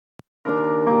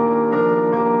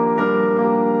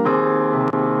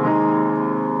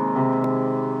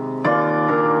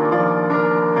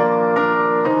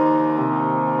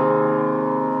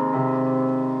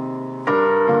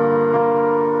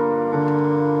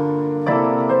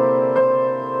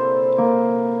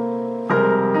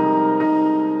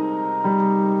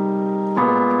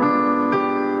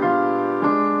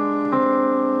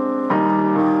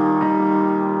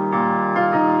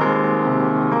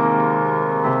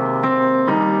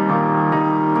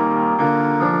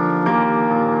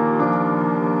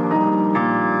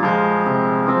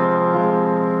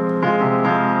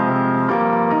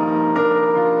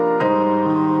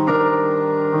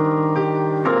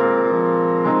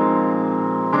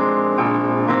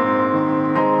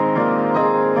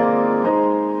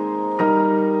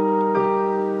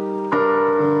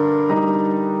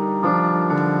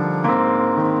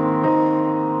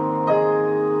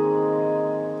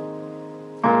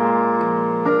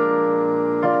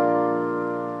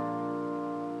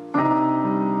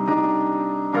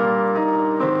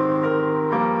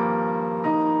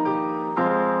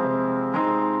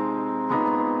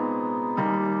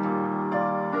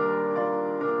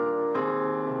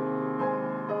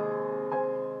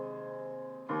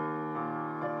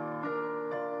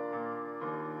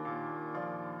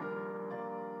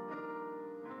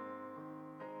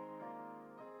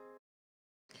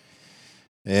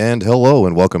And hello,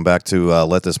 and welcome back to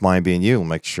Let This Mind Be in You. I'll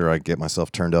make sure I get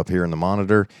myself turned up here in the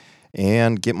monitor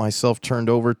and get myself turned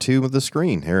over to the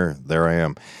screen. There I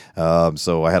am.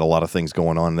 So I had a lot of things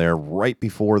going on there right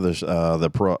before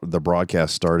the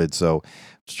broadcast started, so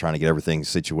just trying to get everything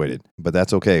situated. But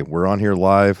that's okay. We're on here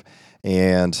live,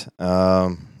 and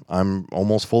I'm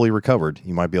almost fully recovered.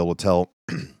 You might be able to tell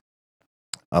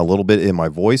a little bit in my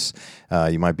voice.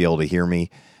 You might be able to hear me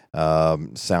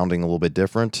sounding a little bit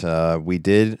different. We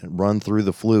did run through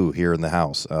the flu here in the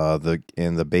house.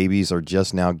 The babies are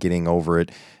just now getting over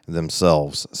it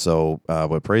themselves. So,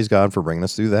 but praise God for bringing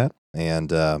us through that,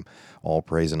 and all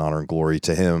praise and honor and glory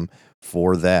to Him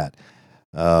for that.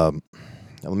 Let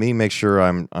me make sure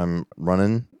I'm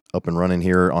running up and running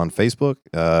here on Facebook.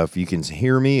 If you can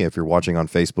hear me, if you're watching on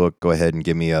Facebook, go ahead and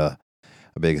give me a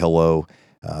big hello.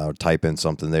 Type in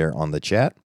something there on the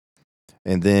chat.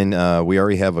 And then we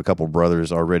already have a couple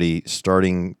brothers already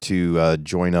starting to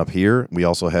join up here. We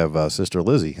also have Sister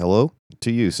Lizzie. Hello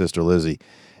to you, Sister Lizzie.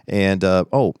 And,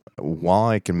 while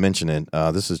I can mention it,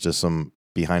 this is just some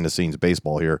behind-the-scenes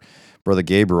baseball here. Brother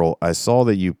Gabriel, I saw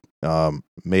that you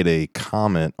made a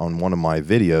comment on one of my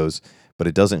videos, but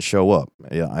it doesn't show up.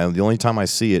 The only time I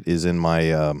see it is in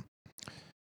my...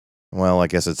 I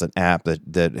guess it's an app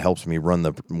that helps me run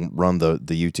the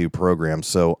YouTube program.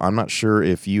 So I'm not sure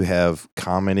if you have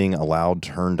commenting allowed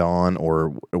turned on or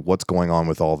what's going on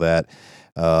with all that.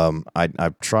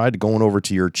 I've tried going over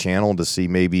to your channel to see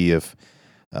maybe if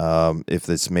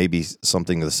it's maybe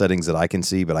something the settings that I can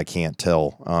see, but I can't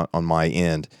tell on my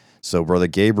end. So Brother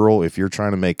Gabriel, if you're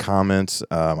trying to make comments,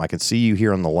 I can see you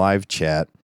here on the live chat.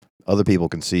 Other people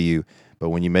can see you. But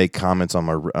when you make comments on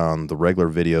the regular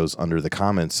videos under the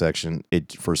comments section,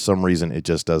 it for some reason it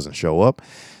just doesn't show up.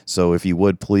 So if you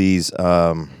would please,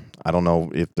 I don't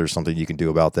know if there's something you can do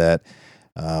about that,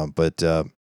 but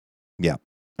yeah.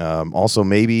 Also,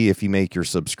 maybe if you make your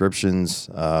subscriptions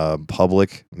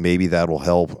public, maybe that will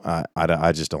help.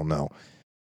 I just don't know.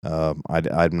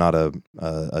 I'm not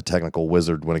a technical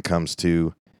wizard when it comes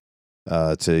to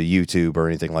YouTube or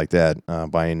anything like that,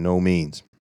 by no means.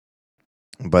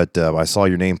 But I saw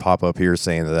your name pop up here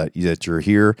saying that you're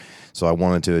here, so I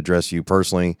wanted to address you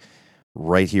personally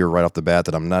right here, right off the bat,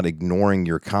 that I'm not ignoring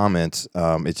your comments.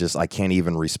 It's just I can't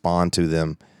even respond to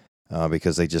them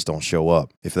because they just don't show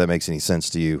up, if that makes any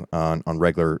sense to you, on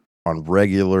regular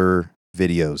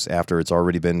videos after it's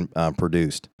already been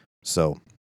produced. So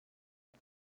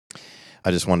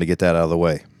I just wanted to get that out of the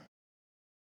way.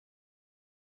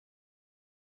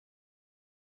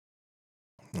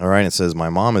 All right, it says my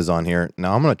mom is on here.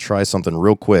 Now I'm going to try something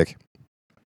real quick.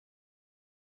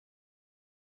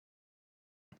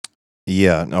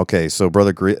 Yeah, okay. So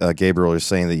Brother Gabriel is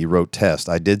saying that you wrote test.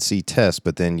 I did see test,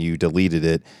 but then you deleted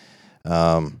it.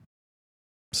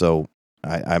 So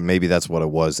I maybe that's what it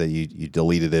was, that you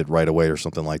deleted it right away or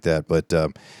something like that. But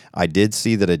I did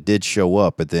see that it did show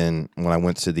up, but then when I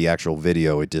went to the actual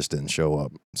video, it just didn't show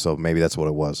up. So maybe that's what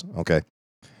it was. Okay.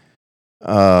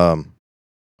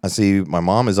 I see my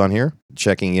mom is on here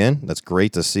checking in. That's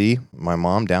great to see. My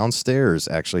mom downstairs,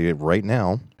 actually, right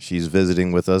now. She's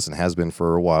visiting with us and has been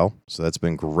for a while. So that's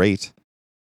been great.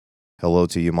 Hello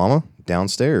to you, Mama,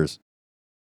 downstairs.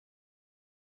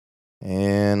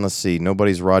 And let's see.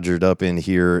 Nobody's rogered up in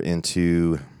here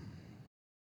into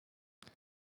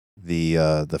the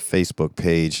Facebook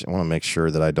page. I want to make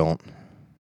sure that I don't.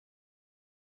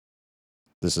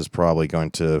 This is probably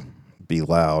going to be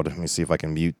loud. Let me see if I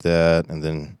can mute that and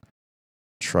then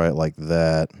try it like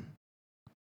that.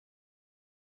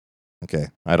 Okay,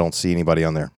 I don't see anybody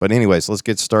on there. But anyways, let's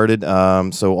get started.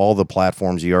 So all the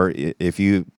platforms you are, if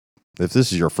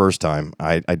this is your first time,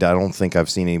 I don't think I've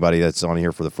seen anybody that's on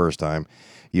here for the first time.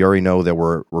 You already know that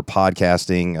we're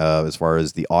podcasting as far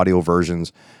as the audio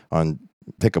versions on.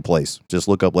 Pick a place. Just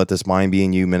look up Let This Mind Be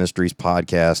in You Ministries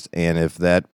podcast, and if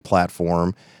that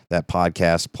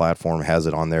podcast platform has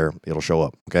it on there, it'll show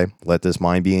up. Okay, Let This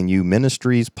Mind Be in You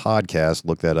Ministries podcast.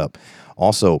 Look that up.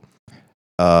 Also,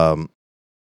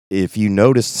 if you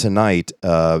notice tonight,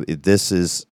 this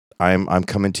is I'm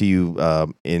coming to you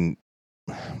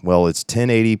it's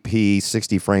 1080p,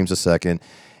 60 frames a second,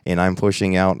 and I'm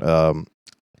pushing out a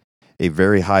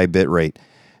very high bit rate.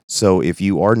 So if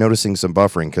you are noticing some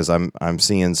buffering, because I'm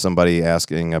seeing somebody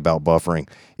asking about buffering.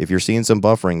 If you're seeing some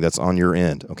buffering, that's on your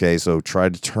end. Okay, so try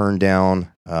to turn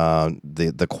down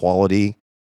the quality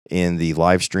in the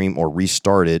live stream or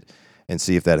restart it and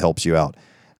see if that helps you out.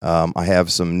 I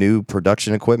have some new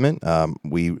production equipment.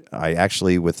 I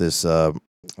actually, with this a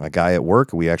guy at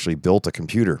work, we actually built a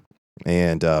computer,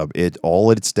 and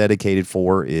all it's dedicated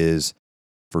for is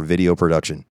for video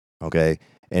production. Okay.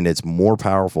 And it's more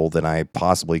powerful than I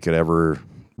possibly could ever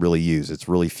really use. It's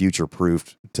really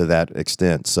future-proofed to that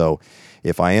extent. So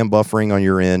if I am buffering on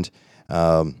your end,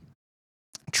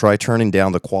 try turning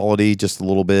down the quality just a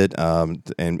little bit,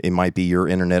 and it might be your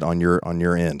internet on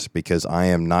your end, because I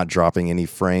am not dropping any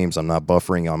frames. I'm not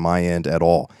buffering on my end at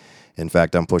all. In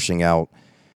fact, I'm pushing out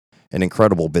an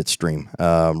incredible bit stream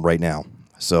right now.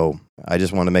 So I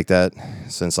just want to make that,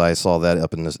 since I saw that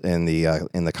up in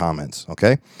the comments.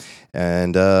 Okay,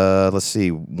 and let's see,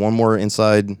 one more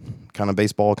inside kind of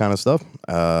baseball kind of stuff.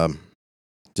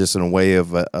 Just in a way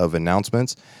of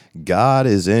announcements, God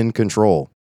is in control.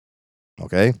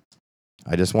 Okay,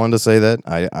 I just wanted to say that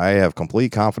I have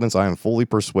complete confidence. I am fully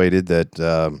persuaded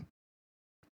that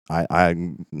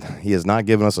He has not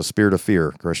given us a spirit of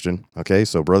fear, Christian. Okay,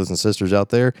 so brothers and sisters out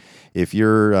there, if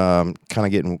you're kind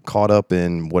of getting caught up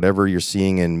in whatever you're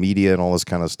seeing in media and all this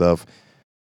kind of stuff,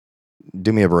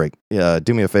 do me a break.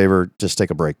 Do me a favor, just take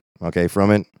a break. Okay,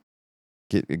 from it.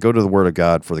 Go to the Word of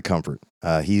God for the comfort.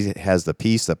 He has the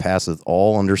peace that passeth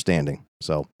all understanding.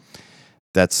 So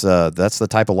that's the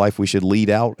type of life we should lead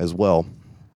out as well.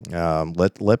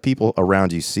 Let people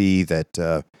around you see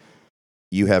that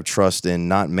you have trust in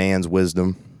not man's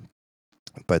wisdom,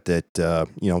 but that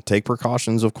take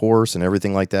precautions, of course, and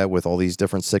everything like that with all these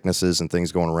different sicknesses and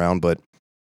things going around. But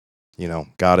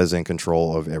God is in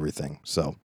control of everything.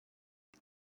 So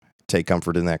take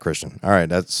comfort in that, Christian. All right,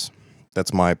 that's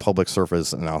my public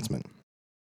service announcement.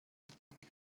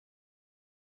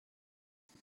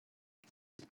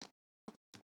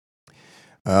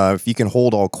 If you can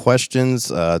hold all questions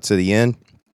to the end,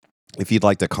 if you'd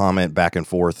like to comment back and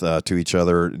forth to each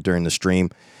other during the stream,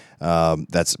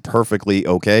 that's perfectly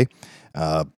okay.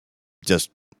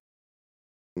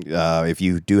 If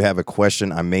you do have a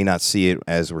question, I may not see it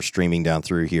as we're streaming down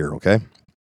through here, okay?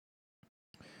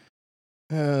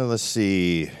 Let's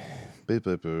see.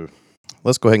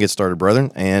 Let's go ahead and get started,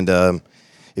 brethren. And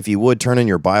if you would, turn in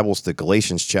your Bibles to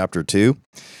Galatians chapter 2.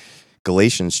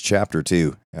 Galatians chapter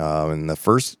 2. In the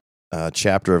first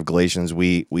chapter of Galatians,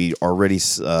 we already,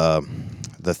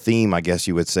 the theme, I guess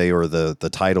you would say, or the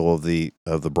title of the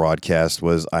broadcast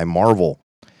was, I marvel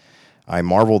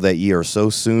that ye are so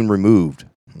soon removed.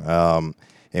 And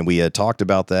we had talked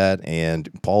about that, and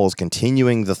Paul is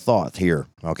continuing the thought here,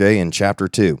 okay, in chapter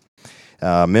 2.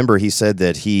 Remember, he said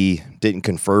that he didn't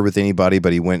confer with anybody,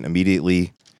 but he went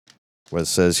immediately, what it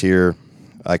says here,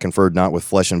 I conferred not with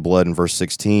flesh and blood in verse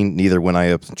 16, neither went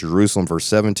I up to Jerusalem, verse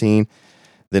 17.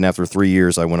 Then after 3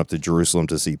 years, I went up to Jerusalem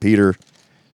to see Peter,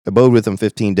 abode with him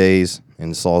 15 days,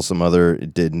 and saw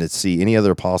didn't see any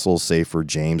other apostles save for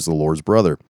James, the Lord's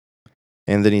brother.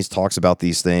 And then he talks about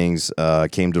these things,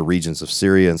 came to regions of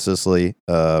Syria and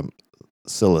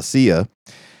Cilicia.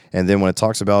 And then when it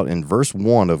talks about in verse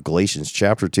 1 of Galatians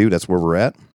chapter 2, that's where we're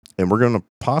at. And we're going to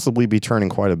possibly be turning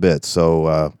quite a bit. So,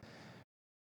 I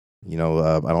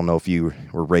don't know if you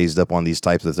were raised up on these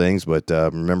types of things, but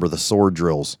remember the sword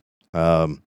drills.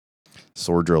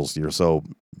 Sword drills here. So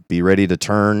be ready to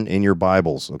turn in your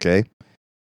Bibles, okay?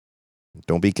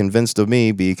 Don't be convinced of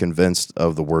me, be convinced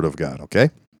of the Word of God, okay?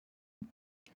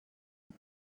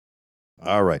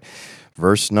 All right.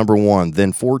 Verse number 1,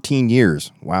 then 14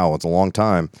 years. Wow, it's a long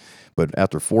time. But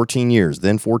after 14 years,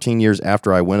 then 14 years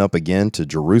after I went up again to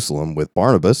Jerusalem with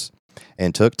Barnabas,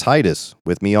 and took Titus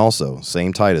with me also.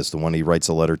 Same Titus, the one he writes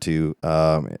a letter to,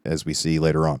 as we see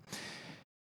later on.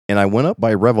 And I went up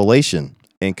by revelation,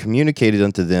 and communicated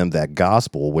unto them that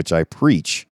gospel which I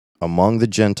preach among the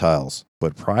Gentiles,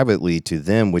 but privately to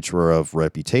them which were of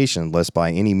reputation, lest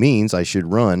by any means I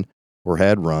should run, or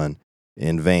had run,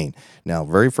 in vain. Now,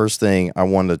 very first thing I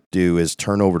want to do is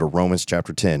turn over to Romans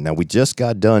chapter 10. Now, we just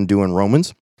got done doing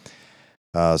Romans,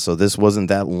 so this wasn't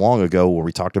that long ago where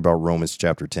we talked about Romans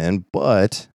chapter 10,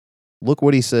 but look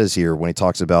what he says here when he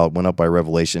talks about went up by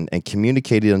revelation and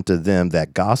communicated unto them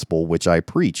that gospel which I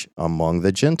preach among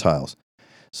the Gentiles.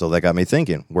 So that got me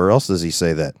thinking, where else does he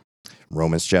say that?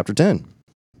 Romans chapter 10.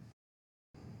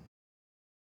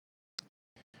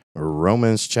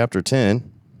 Romans chapter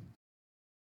 10.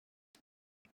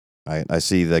 I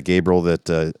see that, Gabriel, that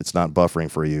it's not buffering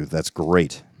for you. That's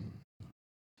great.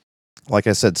 Like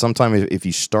I said, sometimes if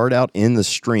you start out in the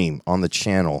stream on the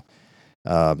channel,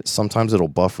 sometimes it'll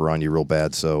buffer on you real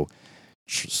bad. So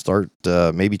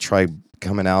maybe try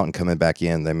coming out and coming back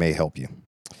in. That may help you.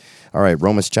 All right,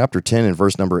 Romans chapter 10 and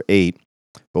verse number 8.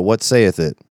 But what saith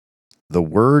it? The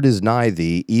word is nigh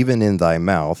thee, even in thy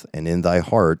mouth and in thy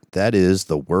heart. That is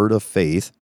the word of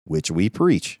faith which we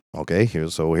preach. Okay, here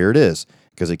it is,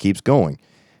 because it keeps going.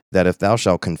 That if thou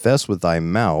shalt confess with thy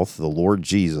mouth the Lord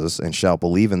Jesus, and shalt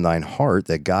believe in thine heart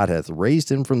that God hath raised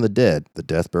him from the dead, the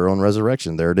death, burial, and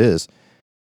resurrection, there it is,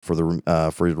 for the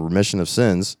remission of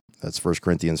sins, That's 1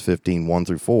 Corinthians 15, 1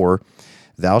 through 4.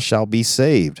 Thou shalt be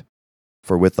saved.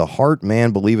 For with the heart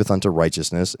man believeth unto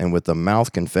righteousness, and with the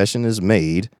mouth confession is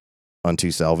made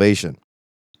unto salvation.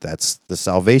 That's the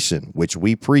salvation which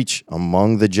we preach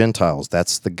among the Gentiles.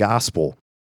 That's the gospel.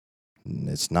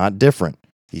 It's not different.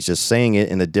 He's just saying it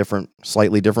in a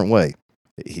slightly different way.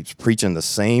 He's preaching the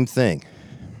same thing.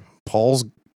 Paul's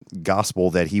gospel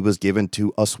that he was given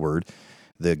to usward,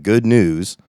 the good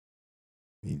news,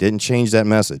 he didn't change that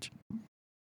message.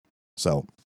 So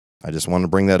I just want to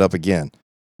bring that up again.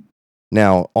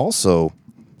 Now, also,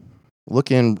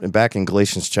 looking back in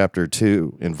Galatians chapter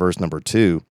 2, in verse number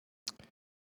 2,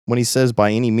 when he says,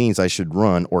 by any means I should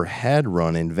run or had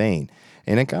run in vain.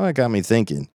 And it kind of got me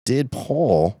thinking, did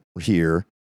Paul doubt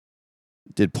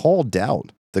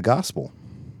the gospel?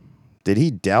 Did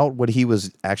he doubt what he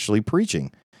was actually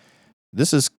preaching?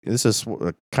 This is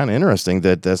kind of interesting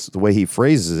that that's the way he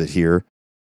phrases it here.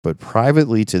 But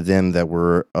privately to them that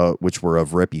were which were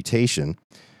of reputation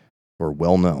or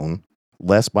well known,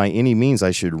 lest by any means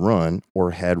I should run or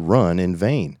had run in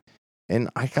vain. And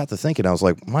I got to thinking, I was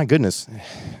like, my goodness,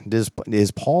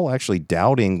 is Paul actually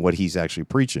doubting what he's actually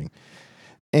preaching?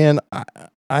 And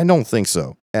I don't think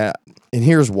so. And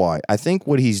here's why. I think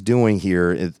what he's doing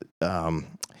here is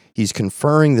he's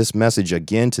conferring this message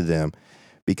again to them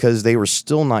because they were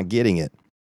still not getting it.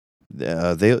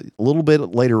 They a little bit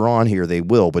later on here they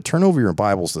will, but turn over your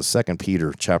Bibles to 2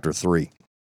 Peter chapter 3.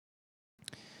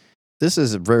 This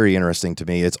is very interesting to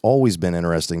me. It's always been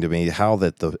interesting to me how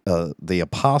that the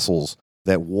apostles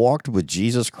that walked with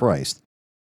Jesus Christ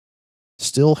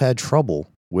still had trouble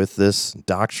with this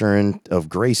doctrine of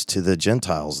grace to the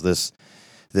Gentiles. This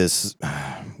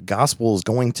gospel is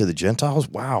going to the Gentiles.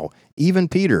 Wow. Even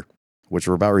Peter, which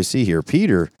we're about to see here,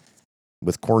 Peter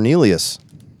with Cornelius.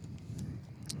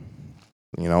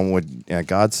 You know, what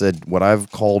God said, what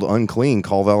I've called unclean,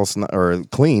 call thou, or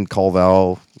clean, call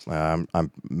thou. I'm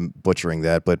butchering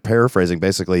that, but paraphrasing,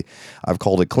 basically, I've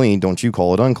called it clean. Don't you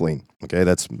call it unclean? Okay,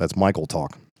 that's Michael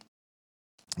talk.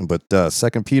 But 2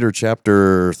 Peter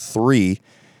chapter 3,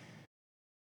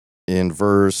 in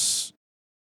verse,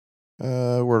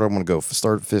 where do I want to go?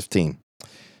 Start 15. It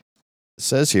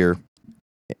says here,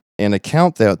 and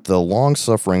account that the long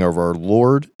suffering of our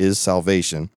Lord is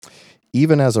salvation,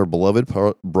 even as our beloved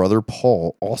brother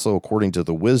Paul, also according to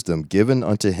the wisdom given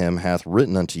unto him, hath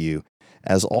written unto you,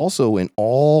 as also in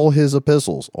all his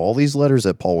epistles. All these letters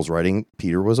that Paul was writing,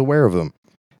 Peter was aware of them.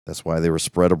 That's why they were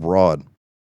spread abroad.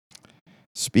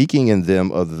 Speaking in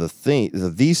them of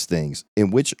these things,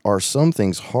 in which are some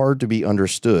things hard to be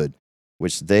understood,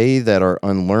 which they that are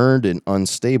unlearned and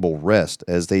unstable wrest,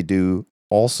 as they do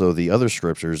also the other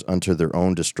scriptures, unto their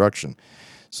own destruction.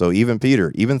 So even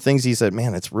Peter, even things he said,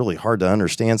 man, it's really hard to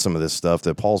understand some of this stuff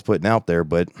that Paul's putting out there,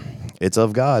 but it's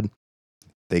of God.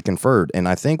 They conferred. And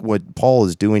I think what Paul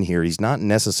is doing here, he's not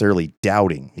necessarily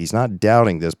doubting. He's not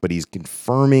doubting this, but he's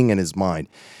confirming in his mind.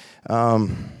 I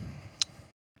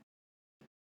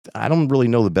don't really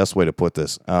know the best way to put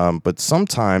this, but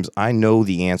sometimes I know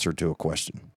the answer to a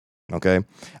question. Okay,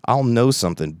 I'll know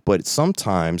something, but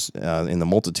sometimes in the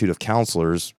multitude of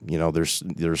counselors, you know, there's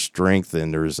strength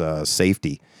and there's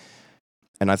safety,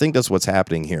 and I think that's what's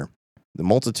happening here. The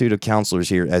multitude of counselors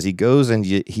here, as he goes and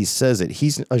he says it,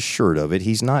 he's assured of it.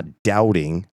 He's not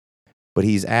doubting, but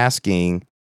he's asking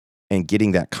and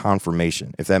getting that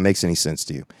confirmation, if that makes any sense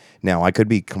to you. Now, I could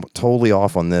be totally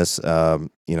off on this.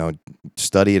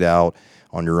 Study it out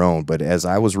on your own. But as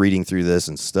I was reading through this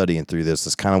and studying through this,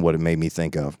 that's kind of what it made me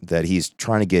think of, that he's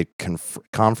trying to get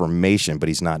confirmation, but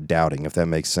he's not doubting, if that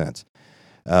makes sense.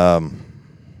 Another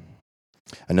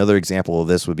example of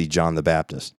this would be John the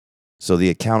Baptist. So the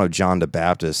account of John the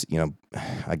Baptist, you know,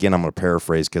 again, I'm going to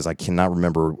paraphrase because I cannot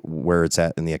remember where it's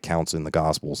at in the accounts in the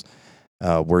Gospels,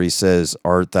 where he says,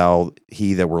 art thou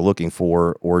he that we're looking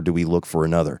for, or do we look for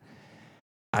another?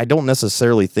 I don't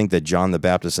necessarily think that John the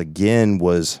Baptist, again,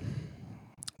 was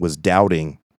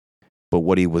doubting, but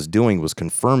what he was doing was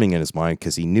confirming in his mind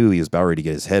because he knew he was about ready to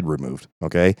get his head removed,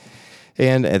 okay?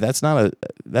 And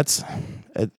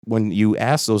when you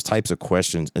ask those types of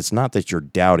questions, it's not that you're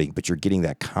doubting, but you're getting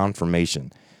that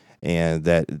confirmation, and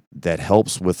that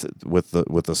helps with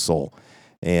the soul.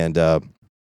 And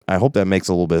I hope that makes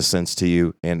a little bit of sense to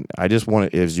you. And I just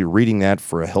want to, as you're reading that,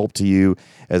 for a help to you,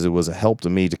 as it was a help to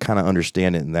me to kind of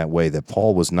understand it in that way, that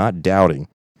Paul was not doubting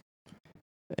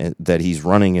that he's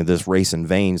running in this race in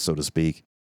vain, so to speak,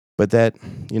 but that,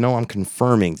 you know, I'm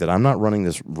confirming that I'm not running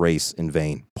this race in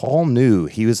vain. Paul knew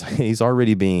he's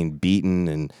already being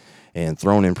beaten and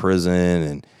thrown in prison,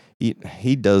 and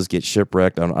he does get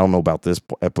shipwrecked. I don't know about this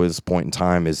at this point in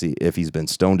time if he's been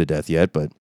stoned to death yet,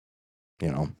 but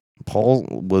you know, Paul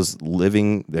was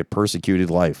living a persecuted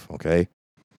life, okay?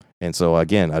 And so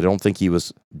again, I don't think he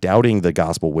was doubting the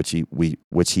gospel which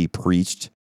he preached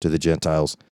to the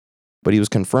Gentiles, but he was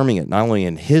confirming it not only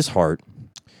in his heart,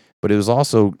 but it was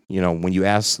also, when you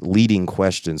ask leading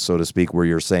questions, so to speak, where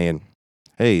you're saying,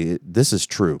 "Hey, this is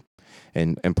true,"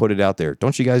 and put it out there.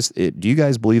 Do you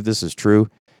guys believe this is true?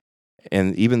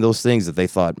 And even those things that they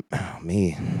thought, "Oh,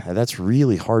 man, that's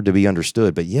really hard to be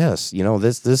understood," but yes,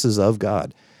 this is of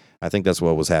God. I think that's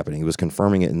what was happening. He was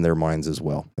confirming it in their minds as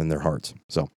well, in their hearts.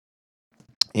 So,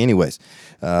 anyways,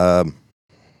 I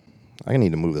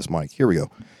need to move this mic. Here we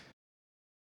go.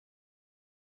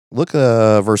 Look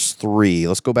verse 3.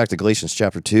 Let's go back to Galatians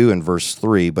chapter 2 and verse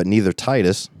 3. But neither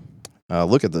Titus,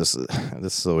 look at this.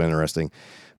 This is so interesting.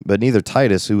 But neither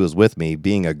Titus, who was with me,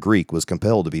 being a Greek, was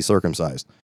compelled to be circumcised.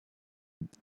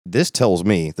 This tells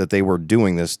me that they were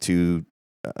doing this to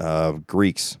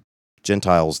Greeks,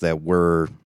 Gentiles that were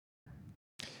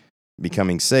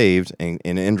becoming saved and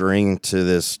entering to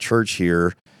this church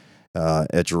here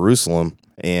at Jerusalem.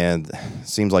 And it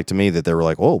seems like to me that they were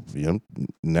like, "Oh,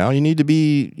 now you need to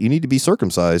be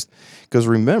circumcised," because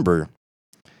remember,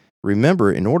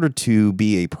 in order to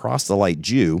be a proselyte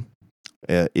Jew,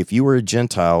 if you were a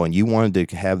Gentile and you wanted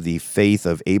to have the faith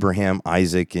of Abraham,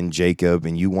 Isaac, and Jacob,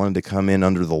 and you wanted to come in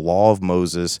under the law of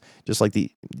Moses, just like the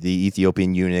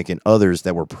Ethiopian eunuch and others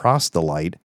that were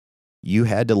proselyte, you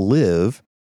had to live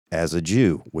as a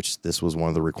Jew, which this was one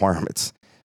of the requirements,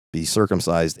 be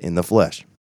circumcised in the flesh.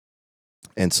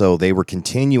 And so they were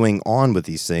continuing on with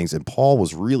these things, and Paul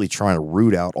was really trying to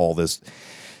root out all this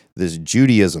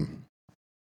Judaism.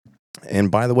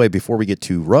 And by the way, before we get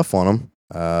too rough on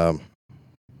them,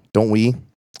 don't we?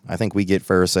 I think we get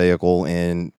Pharisaical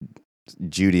and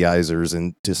Judaizers,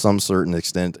 and to some certain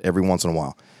extent, every once in a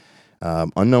while.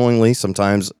 Unknowingly,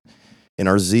 sometimes in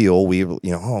our zeal, we,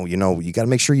 you got to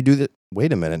make sure you do that.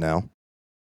 Wait a minute now.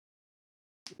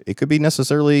 It could be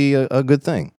necessarily a good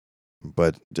thing.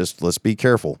 But just let's be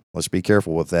careful. Let's be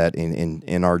careful with that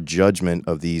in our judgment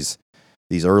of these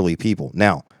early people.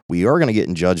 Now, we are going to get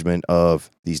in judgment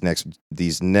of these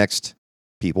next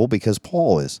people because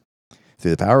Paul is.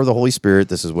 Through the power of the Holy Spirit,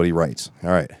 this is what he writes.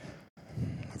 All right.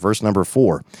 Verse number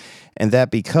 4. And that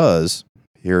because,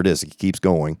 here it is, it keeps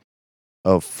going,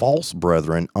 of false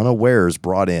brethren unawares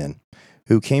brought in,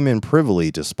 who came in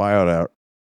privily to spy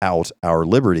out our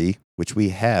liberty, which we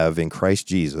have in Christ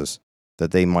Jesus,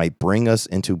 that they might bring us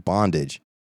into bondage.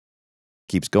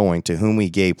 Keeps going, to whom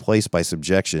we gave place by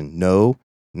subjection, no,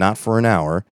 not for an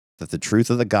hour, that the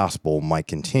truth of the gospel might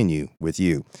continue with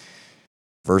you.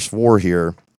 Verse 4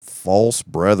 here, false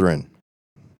brethren.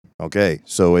 Okay,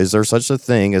 so is there such a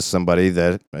thing as somebody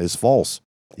that is false?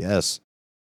 Yes.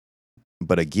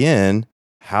 But again,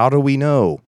 how do we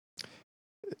know?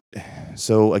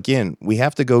 So again, we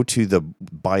have to go to the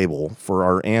Bible for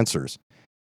our answers.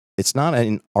 It's not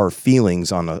in our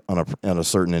feelings on a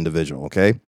certain individual,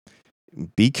 okay?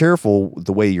 Be careful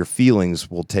the way your feelings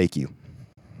will take you,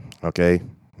 okay?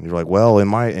 You're like, well, in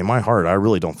my heart, I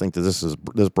really don't think that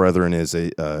this brethren is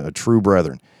a true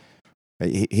brethren.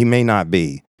 He may not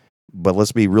be, but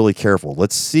let's be really careful.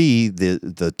 Let's see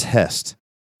the test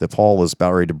that Paul is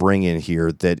about ready to bring in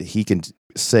here, that he can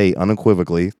say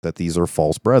unequivocally that these are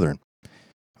false brethren.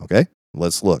 Okay,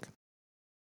 let's look.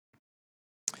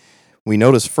 We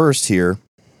notice first here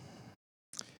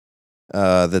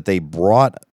that they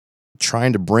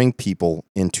trying to bring people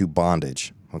into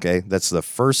bondage. Okay, that's the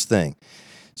first thing.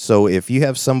 So if you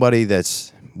have somebody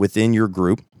that's within your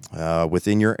group,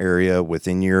 within your area,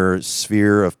 within your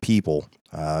sphere of people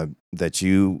that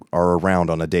you are around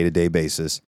on a day-to-day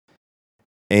basis,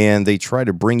 and they try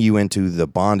to bring you into the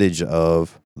bondage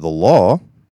of the law,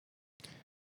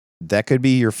 that could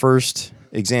be your first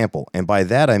example. And by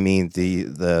that I mean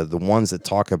the ones that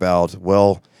talk about,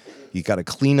 well, you got to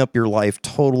clean up your life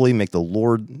totally, make the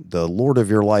Lord of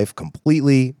your life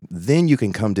completely, then you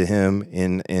can come to him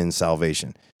in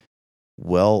salvation.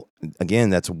 Well, again,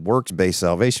 that's works-based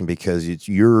salvation because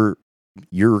you're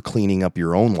cleaning up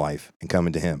your own life and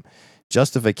coming to him.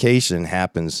 Justification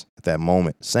happens at that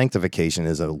moment. Sanctification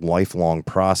is a lifelong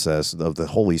process of the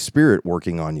Holy Spirit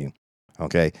working on you.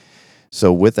 Okay?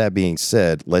 So with that being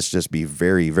said, let's just be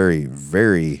very, very,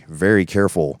 very, very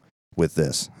careful with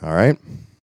this. All right?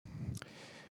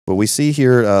 But we see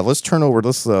here, let's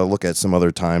look at some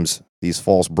other times these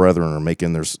false brethren are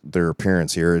making their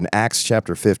appearance here in Acts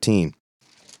chapter 15.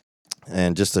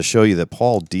 And just to show you that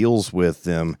Paul deals with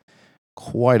them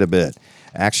quite a bit.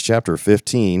 Acts chapter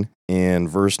 15 and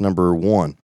verse number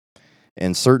 1.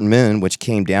 And certain men which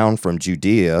came down from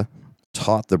Judea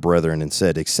taught the brethren and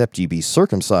said, except ye be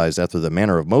circumcised after the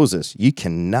manner of Moses, ye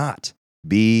cannot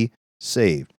be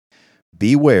saved.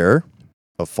 Beware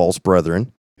of false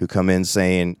brethren who come in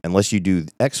saying, unless you do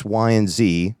X, Y, and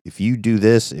Z, if you do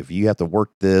this, if you have to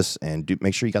work this and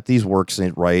make sure you got these works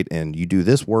in right, and you do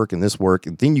this work, and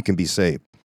then you can be saved.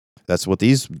 That's what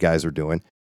these guys are doing.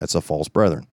 That's a false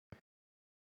brethren.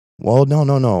 Well,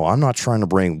 no. I'm not trying to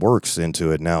bring works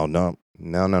into it now. No.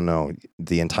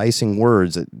 The enticing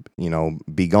words,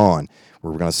 be gone.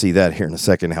 We're going to see that here in a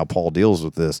second, how Paul deals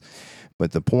with this.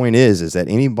 But the point is that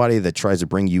anybody that tries to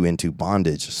bring you into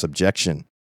bondage, subjection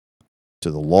to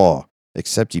the law,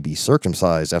 except ye be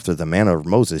circumcised after the manner of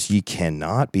Moses, ye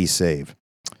cannot be saved.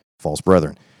 False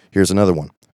brethren. Here's another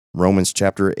one. Romans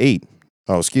chapter 8.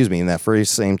 In that very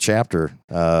same chapter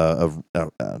of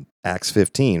Acts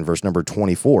 15, verse number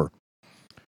 24.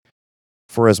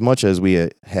 For as much as we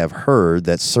have heard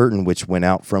that certain which went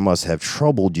out from us have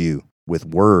troubled you with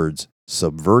words,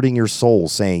 subverting your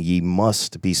souls, saying, ye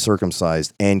must be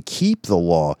circumcised and keep the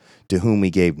law, to whom we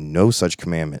gave no such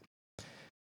commandment.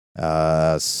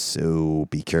 So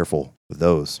be careful with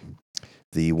those.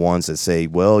 The ones that say,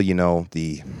 well, you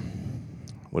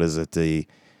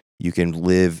can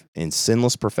live in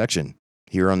sinless perfection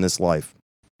here on this life,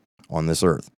 on this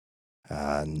earth.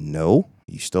 No,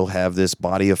 you still have this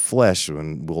body of flesh,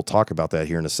 and we'll talk about that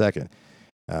here in a second.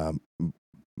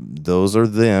 Those are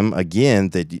them, again,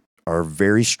 that are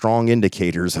very strong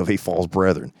indicators of a false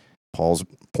brethren. Paul's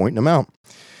pointing them out.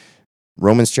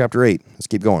 Romans chapter 8. Let's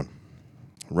keep going.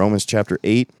 Romans chapter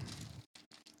 8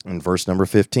 and verse number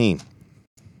 15.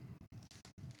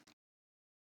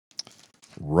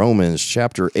 Romans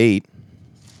chapter 8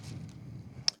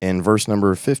 and verse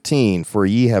number 15. For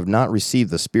ye have not received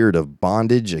the spirit of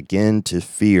bondage again to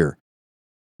fear,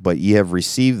 but ye have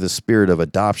received the spirit of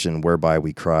adoption, whereby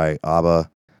we cry,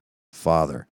 Abba,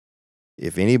 Father.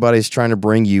 If anybody's trying to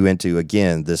bring you into,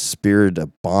 again, this spirit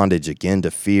of bondage again to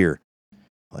fear,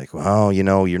 like, well,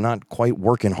 you're not quite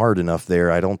working hard enough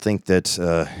there. I don't think that,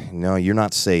 you're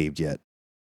not saved yet.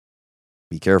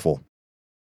 Be careful.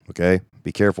 Okay?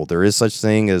 Be careful. There is such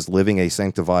thing as living a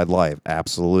sanctified life.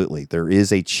 Absolutely. There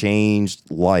is a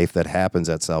changed life that happens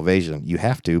at salvation. You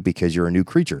have to, because you're a new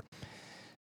creature.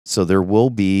 So there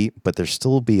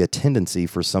still be a tendency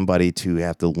for somebody to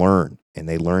have to learn, and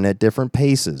they learn at different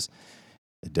paces,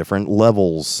 at different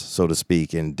levels, so to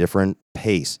speak, in different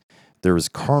pace. There's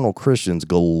carnal Christians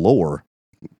galore.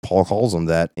 Paul calls them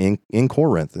that in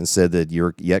Corinth, and said that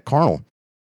you're yet carnal.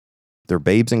 They're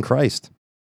babes in Christ.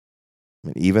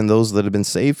 And even those that have been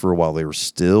saved for a while, they were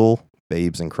still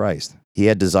babes in Christ. He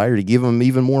had desire to give them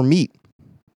even more meat,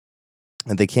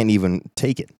 and they can't even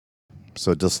take it.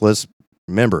 So just let's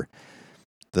remember,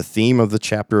 the theme of the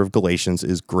chapter of Galatians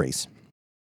is grace.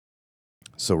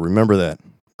 So remember that.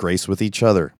 Grace with each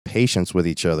other, patience with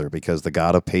each other, because the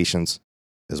God of patience,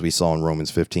 as we saw in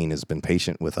Romans 15, has been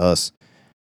patient with us,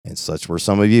 and such were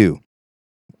some of you.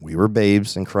 We were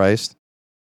babes in Christ,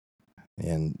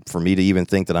 and for me to even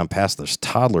think that I'm past this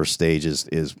toddler stage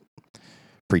is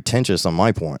pretentious on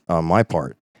my part.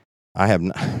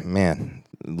 The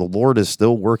Lord is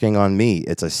still working on me.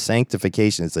 It's a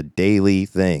sanctification. It's a daily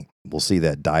thing. We'll see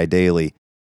that. Die daily,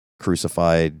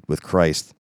 crucified with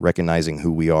Christ, recognizing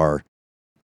who we are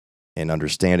and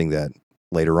understanding that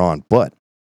later on. But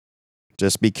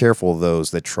just be careful of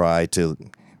those that try to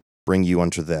bring you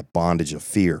under that bondage of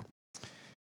fear.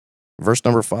 Verse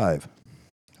number 5.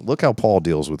 Look how Paul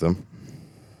deals with them.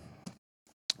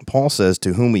 Paul says,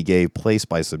 to whom we gave place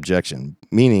by subjection,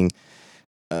 meaning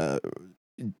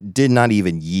did not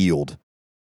even yield.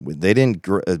 They didn't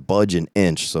budge an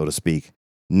inch, so to speak.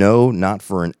 No, not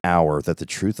for an hour, that the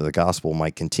truth of the gospel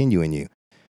might continue in you.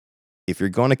 If you're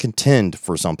going to contend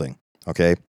for something,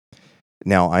 okay?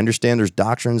 Now, I understand there's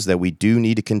doctrines that we do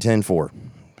need to contend for.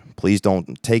 Please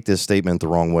don't take this statement the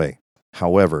wrong way.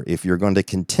 However, if you're going to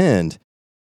contend,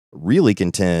 really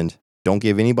contend, don't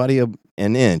give anybody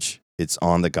an inch. It's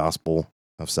on the gospel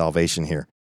of salvation here.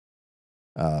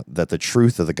 That the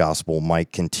truth of the gospel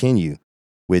might continue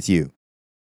with you.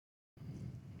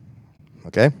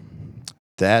 Okay?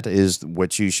 That is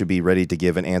what you should be ready to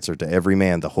give an answer to every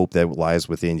man, the hope that lies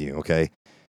within you, okay?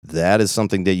 That is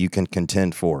something that you can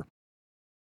contend for.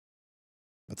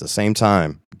 At the same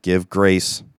time, give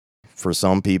grace for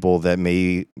some people that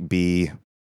may be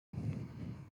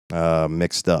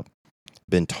mixed up,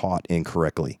 been taught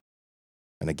incorrectly.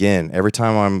 And again, every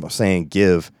time I'm saying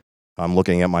give, I'm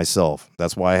looking at myself.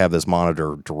 That's why I have this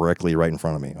monitor directly right in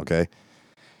front of me, okay?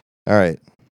 All right.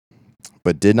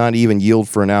 But did not even yield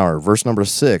for an hour. Verse number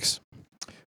 6.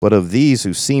 But of these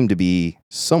who seem to be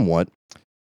somewhat,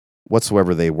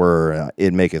 whatsoever they were,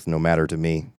 it maketh no matter to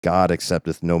me. God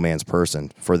accepteth no man's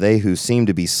person. For they who seemed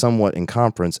to be somewhat in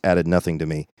conference added nothing to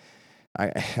me.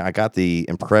 I got the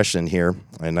impression here,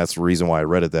 and that's the reason why I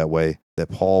read it that way, that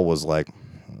Paul was like,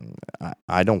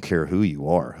 I don't care who you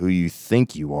are, who you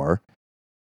think you are.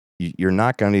 You're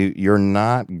not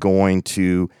going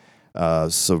to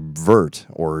subvert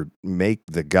or make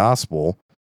the gospel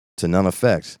to none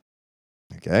effect.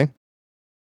 Okay,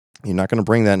 you're not going to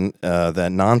bring that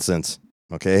nonsense.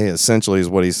 Okay, essentially is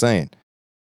what he's saying.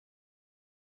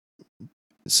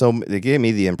 So they gave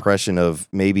me the impression of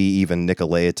maybe even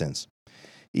Nicolaitans,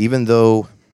 even though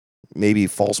maybe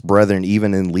false brethren,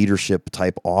 even in leadership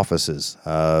type offices,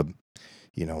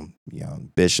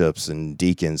 bishops and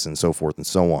deacons and so forth and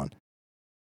so on,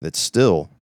 that still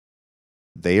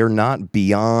they are not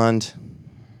beyond.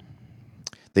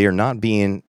 They are not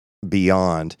being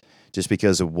beyond just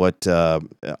because of what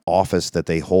office that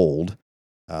they hold.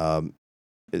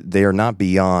 They are not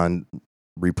beyond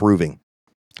reproving,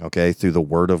 okay, through the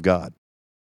word of God.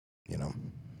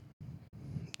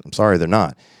 I'm sorry, they're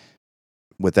not.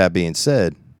 With that being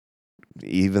said,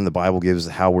 even the Bible gives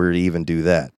how we're to even do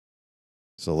that.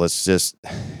 So let's just,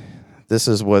 this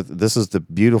is the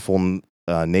beautiful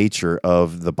nature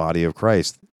of the body of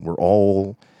Christ. We're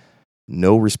all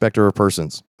no respecter of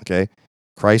persons, okay?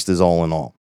 Christ is all in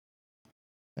all.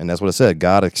 And that's what it said.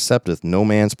 God accepteth no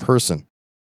man's person.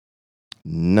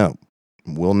 No,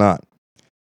 will not.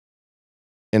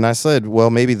 And I said, well,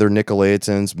 maybe they're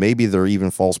Nicolaitans, maybe they're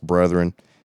even false brethren,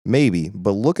 maybe.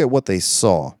 But look at what they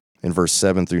saw in verse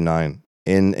 7 through 9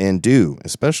 and do,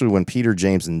 especially when Peter,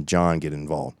 James, and John get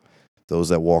involved, those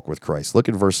that walk with Christ. Look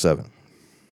at verse 7.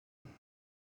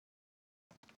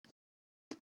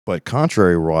 But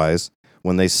contrariwise,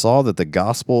 when they saw that the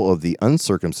gospel of the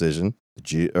uncircumcision,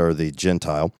 or the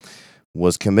Gentile,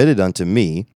 was committed unto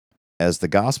me, as the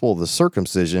gospel of the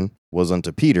circumcision was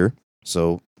unto Peter,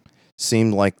 so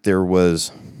seems like to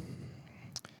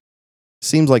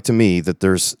me that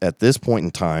there's, at this point in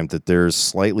time, that there's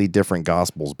slightly different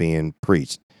gospels being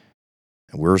preached.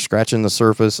 And we're scratching the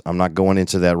surface. I'm not going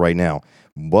into that right now,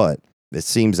 but it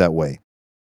seems that way.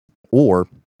 Or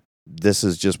this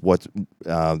is just what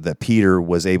that Peter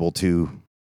was able to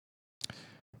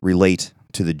relate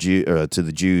to the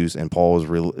Jews, and Paul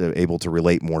was able to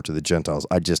relate more to the Gentiles.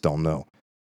 I just don't know.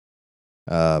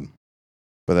 But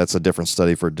that's a different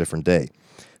study for a different day.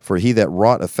 For he that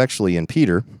wrought effectually in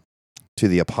Peter to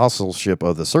the apostleship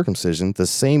of the circumcision, the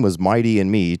same was mighty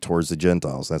in me towards the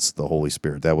Gentiles. That's the Holy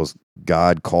Spirit. That was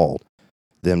God called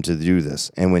them to do this.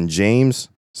 And when James,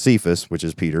 Cephas, which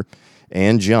is Peter,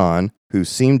 and John, who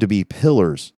seemed to be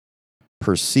pillars,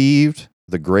 perceived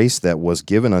the grace that was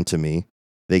given unto me,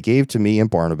 they gave to me and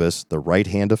Barnabas the right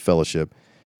hand of fellowship,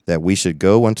 that we should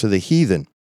go unto the heathen,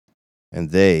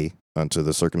 and they unto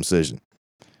the circumcision.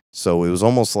 So it was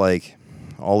almost like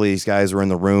all these guys are in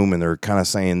the room and they're kind of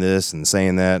saying this and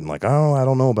saying that and like, oh, I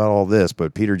don't know about all this.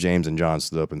 But Peter, James, and John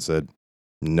stood up and said,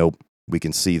 nope, we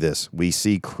can see this. We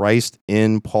see Christ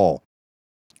in Paul.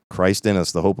 Christ in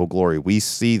us, the hope of glory. We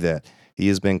see that he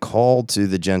has been called to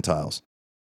the Gentiles.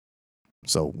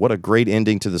 So what a great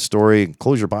ending to the story.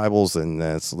 Close your Bibles and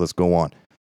let's go on.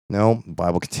 No, the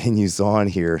Bible continues on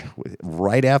here.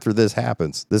 Right after this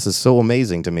happens, this is so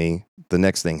amazing to me, the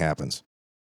next thing happens.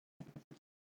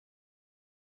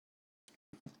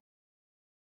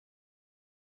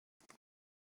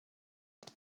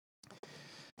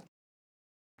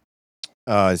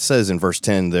 It says in verse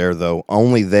 10 there, though,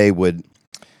 only they would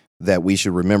that we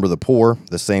should remember the poor,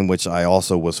 the same which I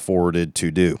also was forwarded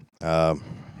to do.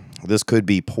 This could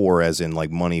be poor as in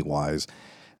like money-wise,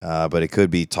 but it could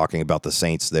be talking about the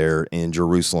saints there in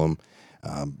Jerusalem.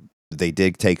 They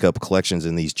did take up collections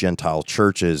in these Gentile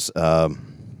churches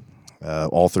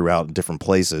all throughout different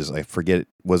places. I forget,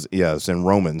 it's in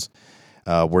Romans,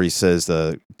 where he says,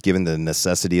 given the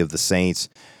necessity of the saints,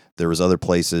 there was other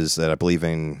places that I believe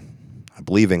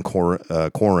in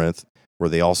Corinth, where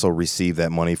they also received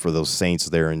that money for those saints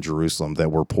there in Jerusalem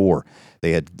that were poor.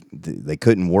 They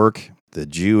couldn't work. The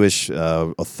Jewish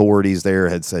authorities there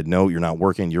had said, no, you're not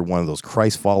working. You're one of those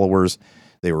Christ followers.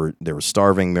 They were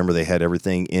starving. Remember, they had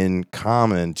everything in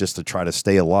common just to try to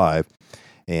stay alive.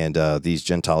 And these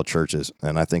Gentile churches,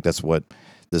 and I think that's what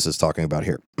this is talking about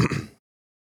here.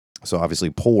 So obviously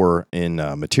poor in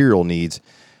material needs,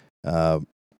 but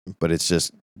it's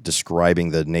just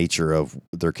describing the nature of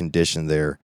their condition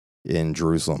there in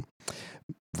Jerusalem.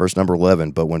 Verse number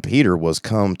 11, but when Peter was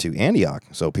come to Antioch,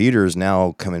 so Peter is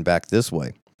now coming back this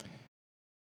way,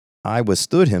 I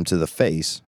withstood him to the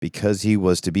face because he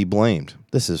was to be blamed.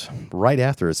 This is right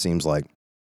after, it seems like,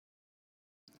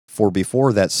 For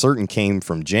before that certain came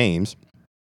from James,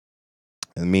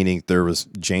 and meaning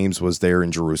James was there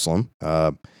in Jerusalem.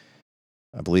 I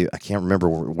believe, I can't remember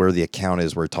where the account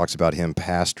is where it talks about him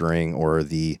pastoring or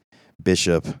the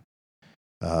bishop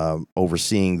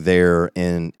overseeing there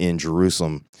in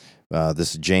Jerusalem.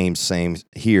 This is James same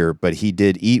here, but he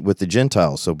did eat with the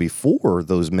Gentiles. So before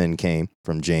those men came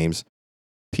from James,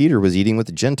 Peter was eating with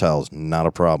the Gentiles, not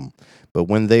a problem. But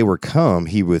when they were come,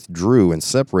 he withdrew and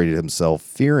separated himself,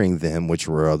 fearing them which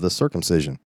were of the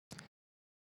circumcision.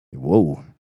 Whoa.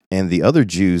 And the other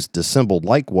Jews dissembled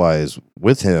likewise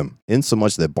with him,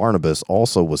 insomuch that Barnabas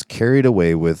also was carried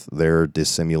away with their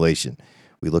dissimulation.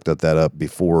 We looked at that up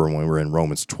before when we were in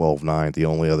Romans 12:9. The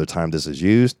only other time this is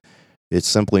used, it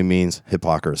simply means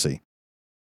hypocrisy.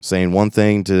 Saying one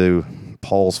thing to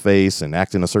Paul's face and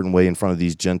acting a certain way in front of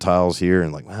these Gentiles here,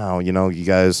 and like, wow, you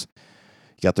guys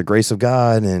got the grace of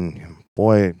God, and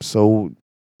boy, I'm so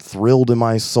thrilled in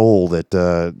my soul that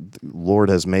the Lord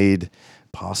has made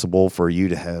possible for you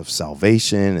to have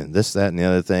salvation and this, that, and the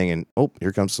other thing. And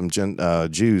here comes some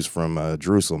Jews from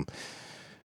Jerusalem.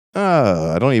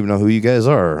 I don't even know who you guys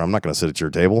are. I'm not going to sit at your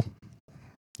table.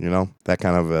 That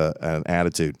kind of an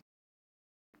attitude.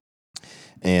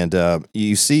 And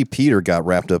you see Peter got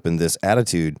wrapped up in this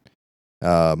attitude.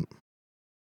 But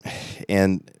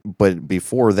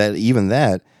before that, even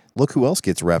that, look who else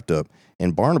gets wrapped up.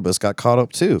 And Barnabas got caught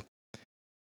up too.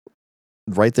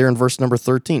 Right there in verse number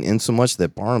 13, insomuch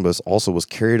that Barnabas also was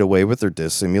carried away with their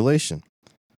dissimulation.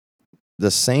 The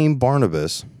same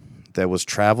Barnabas that was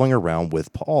traveling around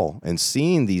with Paul and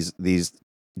seeing these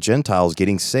Gentiles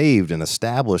getting saved and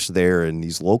established there in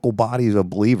these local bodies of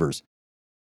believers.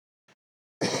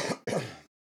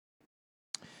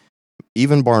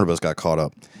 Even Barnabas got caught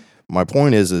up. My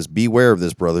point is beware of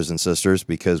this, brothers and sisters,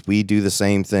 because we do the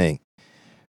same thing.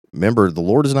 Remember, the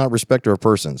Lord is not a respecter of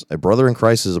persons. A brother in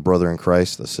Christ is a brother in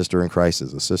Christ. A sister in Christ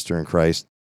is a sister in Christ.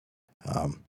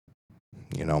 If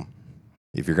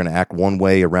you're going to act one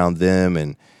way around them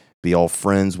and be all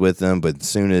friends with them, but as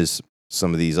soon as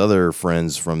some of these other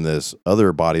friends from this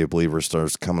other body of believers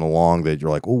starts coming along, that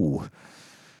you're like, ooh,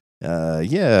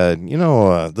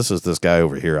 this is this guy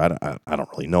over here. I don't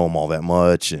really know him all that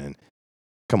much. And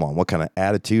come on, what kind of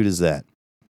attitude is that?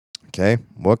 Okay,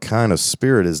 what kind of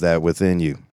spirit is that within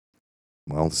you?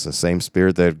 Well, it's the same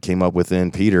spirit that came up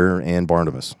within Peter and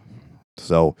Barnabas.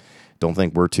 So don't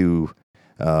think we're too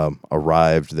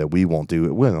arrived that we won't do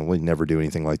it. We never do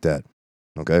anything like that.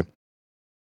 Okay?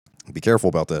 Be careful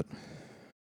about that.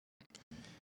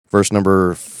 Verse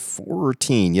number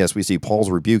 14. Yes, we see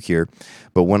Paul's rebuke here.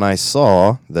 But when I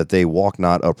saw that they walk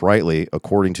not uprightly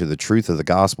according to the truth of the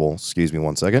gospel, excuse me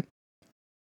one second.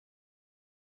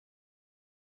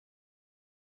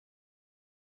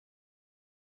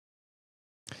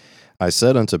 I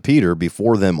said unto Peter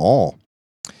before them all,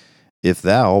 if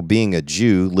thou, being a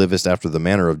Jew, livest after the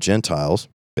manner of Gentiles,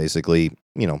 basically,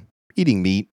 eating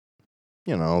meat,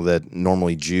 that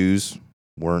normally Jews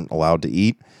weren't allowed to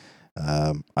eat.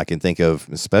 I can think of,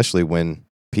 especially when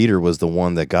Peter was the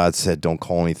one that God said, don't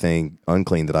call anything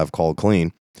unclean that I've called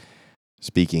clean.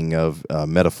 Speaking of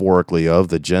metaphorically of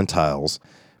the Gentiles,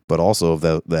 but also of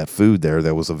that food there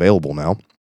that was available now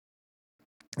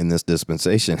in this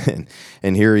dispensation.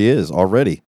 And here he is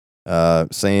already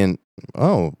saying,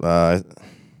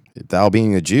 thou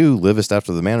being a Jew livest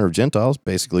after the manner of Gentiles,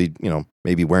 basically,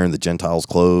 maybe wearing the Gentiles'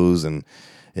 clothes and,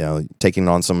 taking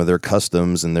on some of their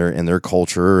customs and their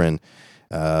culture and,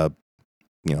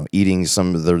 eating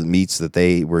some of the meats that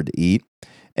they were to eat,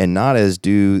 and not as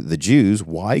do the Jews.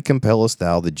 Why compellest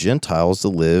thou the Gentiles to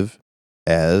live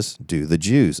as do the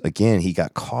Jews? Again, he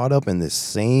got caught up in this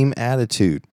same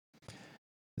attitude.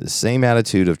 The same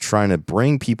attitude of trying to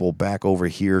bring people back over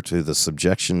here to the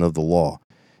subjection of the law.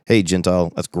 Hey,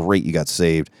 Gentile, that's great you got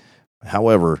saved.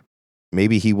 However,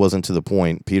 maybe he wasn't to the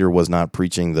point. Peter was not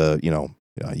preaching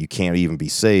you can't even be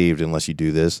saved unless you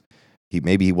do this.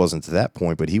 Maybe he wasn't to that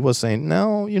point, but he was saying,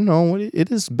 no,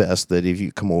 it is best that if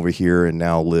you come over here and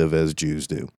now live as Jews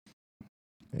do.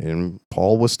 And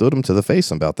Paul withstood him to the face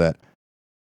about that.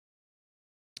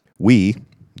 We,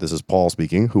 this is Paul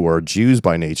speaking, who are Jews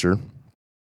by nature,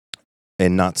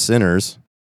 and not sinners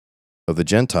of the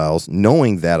Gentiles,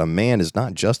 knowing that a man is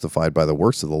not justified by the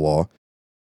works of the law,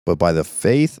 but by the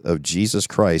faith of Jesus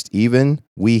Christ. Even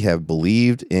we have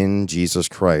believed in Jesus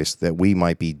Christ that we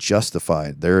might be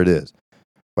justified. There it is.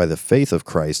 By the faith of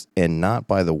Christ, and not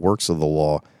by the works of the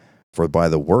law. For by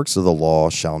the works of the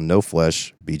law shall no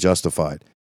flesh be justified.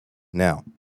 Now,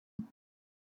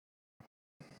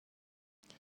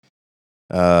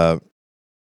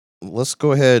 let's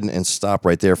go ahead and stop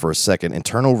right there for a second and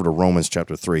turn over to Romans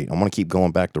chapter 3. I want to keep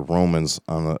going back to Romans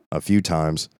on a few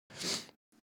times.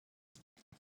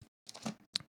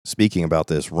 Speaking about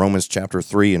this, Romans chapter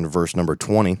 3 and verse number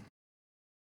 20.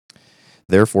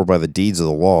 Therefore, by the deeds of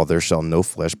the law, there shall no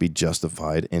flesh be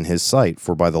justified in his sight.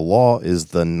 For by the law is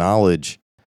the knowledge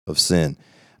of sin.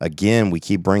 Again, we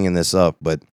keep bringing this up,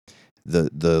 but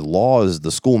the law is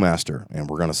the schoolmaster, and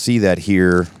we're going to see that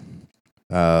here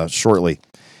shortly.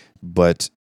 But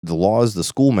the law is the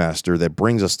schoolmaster that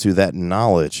brings us to that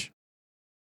knowledge.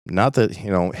 Not that,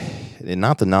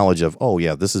 not the knowledge of, oh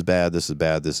yeah, this is bad, this is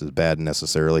bad, this is bad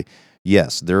necessarily.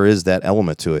 Yes, there is that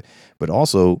element to it, but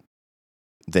also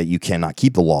that you cannot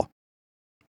keep the law.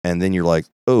 And then you're like,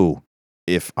 oh,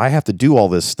 if I have to do all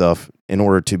this stuff in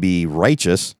order to be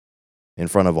righteous in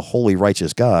front of a holy,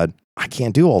 righteous God, I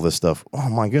can't do all this stuff. Oh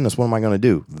my goodness, what am I going to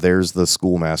do? There's the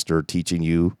schoolmaster teaching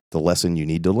you the lesson you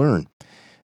need to learn.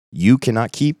 You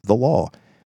cannot keep the law.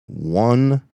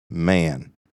 One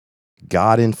man,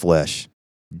 God in flesh,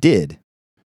 did.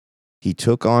 He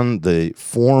took on the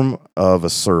form of a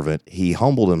servant. He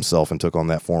humbled himself and took on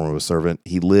that form of a servant.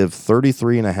 He lived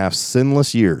 33 and a half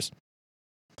sinless years.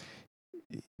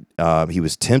 He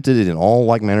was tempted in all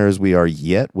like manner as we are,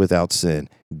 yet without sin.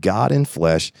 God in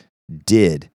flesh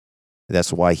did.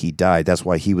 That's why he died. That's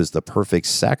why he was the perfect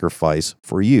sacrifice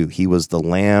for you. He was the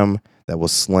lamb that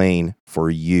was slain for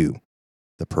you.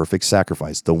 The perfect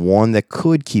sacrifice. The one that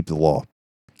could keep the law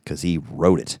because he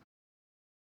wrote it.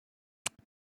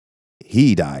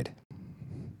 He died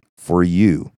for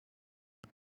you.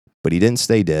 But he didn't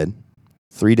stay dead.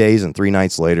 3 days and 3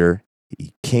 nights later,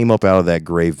 he came up out of that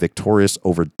grave victorious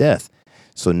over death.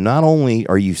 So not only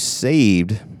are you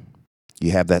saved,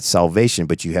 you have that salvation,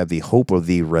 but you have the hope of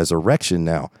the resurrection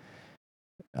now.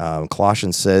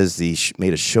 Colossians says he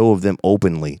made a show of them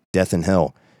openly, death and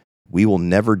hell. We will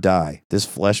never die. This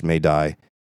flesh may die,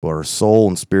 but our soul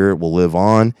and spirit will live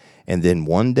on. And then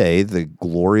one day, the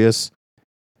glorious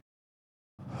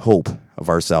hope of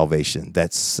our salvation,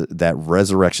 that's that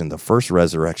resurrection, the first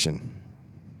resurrection,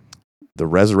 the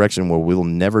resurrection where we will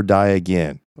never die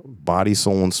again. Body,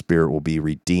 soul, and spirit will be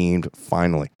redeemed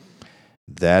finally.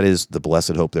 That is the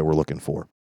blessed hope that we're looking for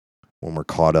when we're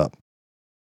caught up.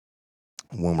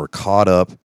 When we're caught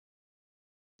up,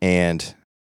 and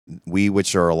we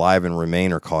which are alive and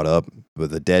remain are caught up,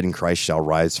 but the dead in Christ shall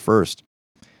rise first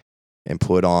and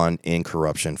put on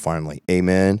incorruption finally.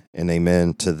 Amen and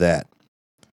amen to that.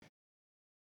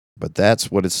 But that's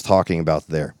what it's talking about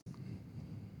there.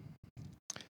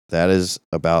 That is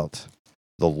about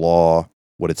the law,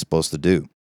 what it's supposed to do.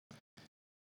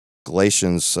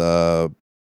 Galatians,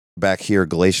 back here,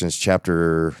 Galatians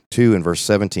chapter 2 and verse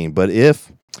 17. But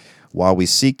if, while we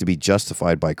seek to be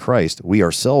justified by Christ, we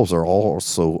ourselves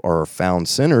are found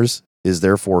sinners, is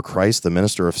therefore Christ the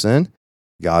minister of sin?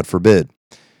 God forbid.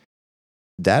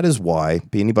 That is why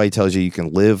anybody tells you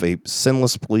can live a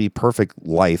sinlessly perfect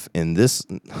life in this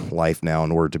life now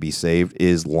in order to be saved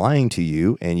is lying to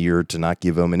you, and you're to not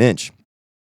give them an inch.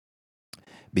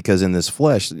 Because in this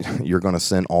flesh, you're going to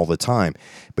sin all the time,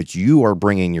 but you are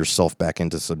bringing yourself back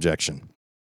into subjection.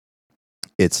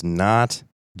 It's not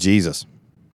Jesus,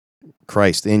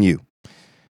 Christ in you.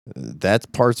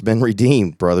 That part's been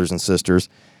redeemed, brothers and sisters.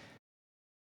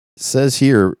 It says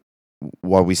here,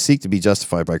 while we seek to be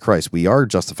justified by Christ, we are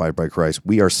justified by Christ.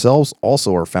 We ourselves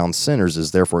also are found sinners, is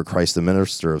therefore Christ the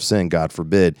minister of sin, God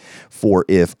forbid. For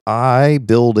if I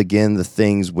build again the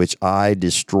things which I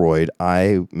destroyed,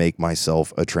 I make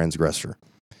myself a transgressor.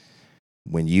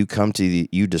 When you come to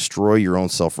you destroy your own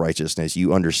self-righteousness,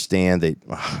 you understand that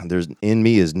there's in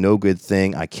me is no good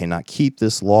thing. I cannot keep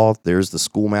this law. There's the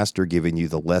schoolmaster giving you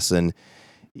the lesson.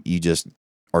 You just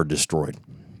are destroyed.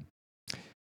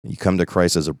 You come to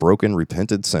Christ as a broken,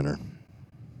 repentant sinner.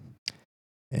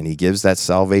 And he gives that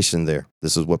salvation there.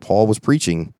 This is what Paul was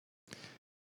preaching.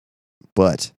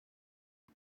 But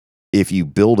if you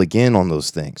build again on those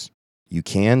things, you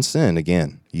can sin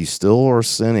again. You still are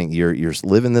sinning. You're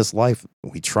living this life.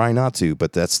 We try not to,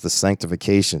 but that's the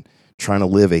sanctification. Trying to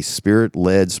live a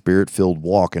spirit-led, spirit-filled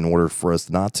walk in order for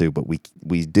us not to, but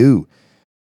we do.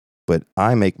 But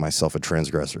I make myself a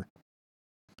transgressor.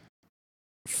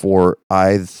 For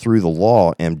I, through the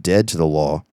law, am dead to the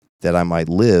law, that I might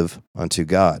live unto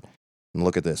God. And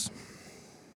look at this.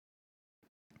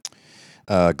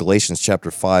 Galatians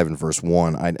chapter 5 and verse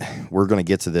 1. We're going to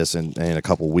get to this in a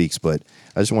couple weeks, but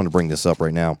I just want to bring this up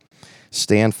right now.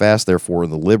 Stand fast, therefore, in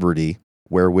the liberty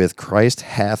wherewith Christ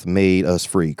hath made us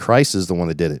free. Christ is the one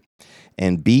that did it.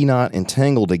 And be not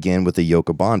entangled again with the yoke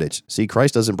of bondage. See,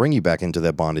 Christ doesn't bring you back into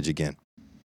that bondage again.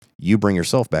 You bring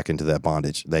yourself back into that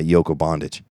bondage, that yoke of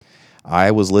bondage.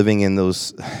 I was living in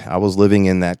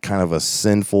that kind of a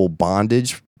sinful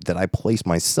bondage that I placed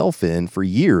myself in for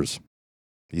years.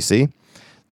 You see,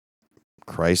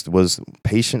 Christ was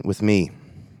patient with me,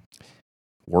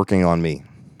 working on me.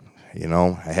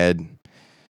 I had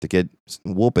to get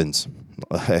whoopings,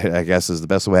 I guess is the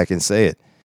best way I can say it.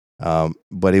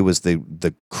 But it was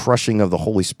the crushing of the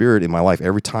Holy Spirit in my life.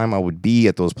 Every time I would be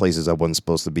at those places I wasn't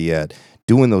supposed to be at,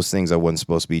 doing those things I wasn't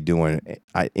supposed to be doing,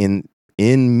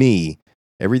 in me,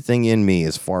 everything in me,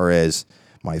 as far as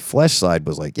my flesh side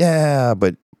was like, yeah,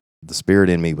 but the Spirit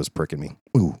in me was pricking me.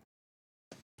 Ooh.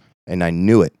 And I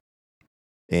knew it.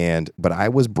 But I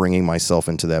was bringing myself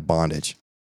into that bondage.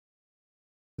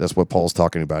 That's what Paul's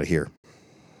talking about here.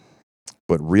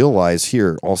 But realize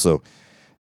here also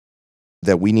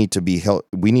that we need to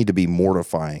be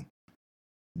mortifying,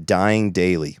 dying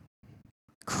daily,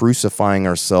 crucifying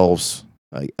ourselves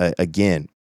again,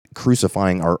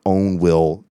 crucifying our own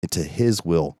will to His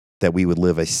will, that we would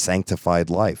live a sanctified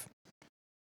life.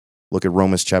 Look at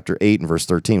Romans chapter 8 and verse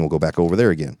 13. We'll go back over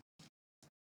there again.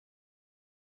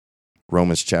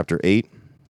 Romans chapter 8.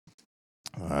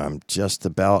 I'm just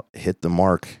about hit the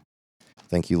mark.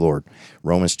 Thank you, Lord.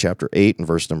 Romans chapter 8 and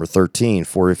verse number 13.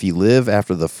 For if ye live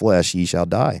after the flesh, ye shall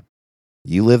die.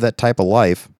 You live that type of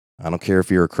life, I don't care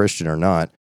if you're a Christian or not,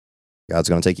 God's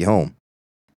going to take you home.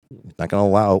 He's not going to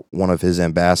allow one of His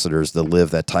ambassadors to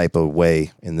live that type of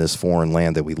way in this foreign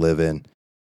land that we live in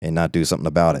and not do something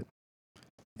about it.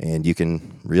 And you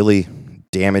can really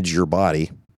damage your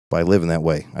body by living that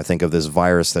way. I think of this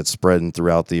virus that's spreading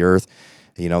throughout the earth.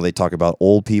 They talk about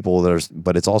old people,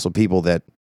 but it's also people that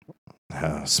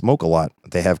smoke a lot.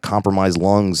 They have compromised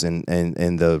lungs and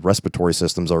the respiratory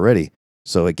systems already.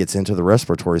 So it gets into the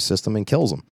respiratory system and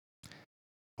kills them.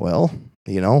 Well,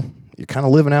 you're kind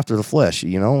of living after the flesh.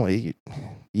 You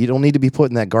don't need to be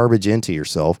putting that garbage into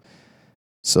yourself.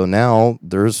 So now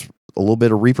there's a little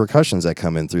bit of repercussions that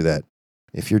come in through that.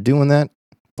 If you're doing that,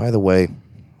 by the way,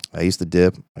 I used to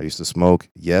dip, I used to smoke.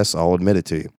 Yes, I'll admit it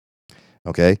to you.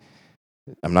 Okay?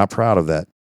 I'm not proud of that,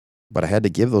 but I had to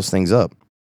give those things up.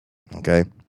 Okay?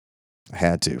 I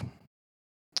had to.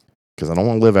 Because I don't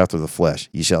want to live after the flesh.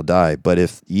 Ye shall die. But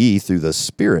if ye through the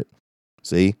Spirit,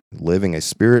 see, living a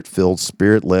Spirit-filled,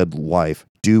 Spirit-led life,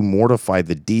 do mortify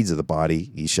the deeds of the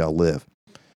body, ye shall live.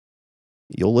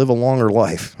 You'll live a longer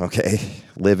life, okay?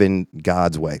 Live in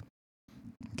God's way,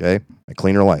 okay? A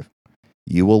cleaner life.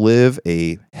 You will live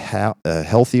a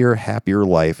healthier, happier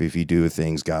life if you do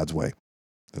things God's way.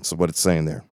 That's what it's saying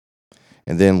there.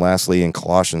 And then lastly, in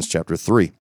Colossians chapter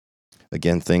 3.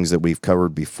 Again, things that we've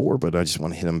covered before, but I just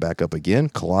want to hit them back up again.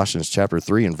 Colossians chapter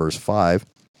 3 and verse 5.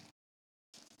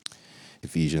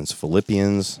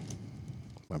 Philippians,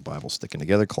 my Bible's sticking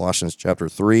together. Colossians chapter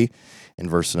 3 and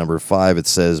verse number 5, it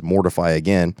says, mortify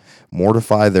again.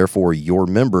 Mortify therefore your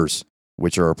members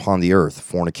which are upon the earth,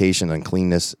 fornication,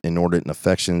 uncleanness, inordinate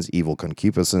affections, evil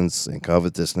concupiscence, and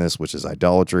covetousness, which is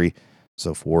idolatry,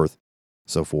 so forth,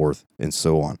 and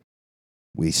so on.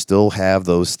 We still have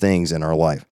those things in our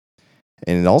life.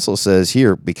 And it also says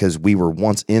here, because we were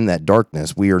once in that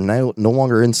darkness, we are now no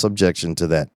longer in subjection to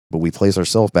that, but we place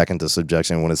ourselves back into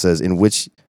subjection when it says, in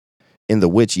the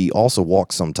which ye also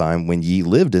walked sometime when ye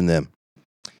lived in them.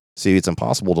 See, it's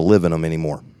impossible to live in them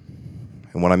anymore.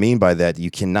 And what I mean by that, you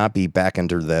cannot be back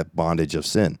under that bondage of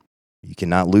sin. You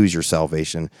cannot lose your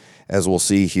salvation, as we'll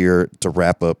see here to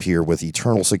wrap up here with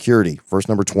eternal security. Verse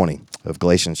number 20 of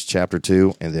Galatians chapter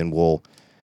 2, and then we'll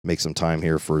make some time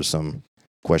here for some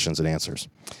questions and answers.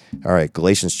 All right,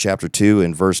 Galatians chapter 2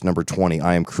 and verse number 20.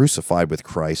 I am crucified with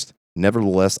Christ,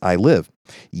 nevertheless I live,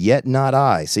 yet not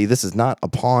I. See, this is not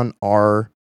upon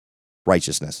our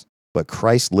righteousness, but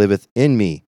Christ liveth in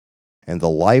me. And the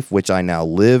life which I now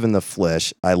live in the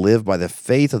flesh, I live by the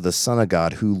faith of the Son of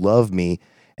God who loved me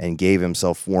and gave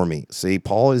himself for me. See,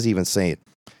 Paul is even saying,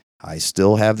 I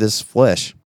still have this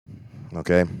flesh.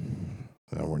 Okay?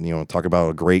 Talk about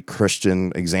a great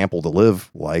Christian example to live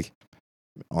like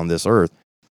on this earth.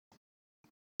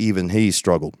 Even he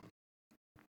struggled.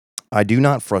 I do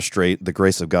not frustrate the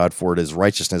grace of God, for it is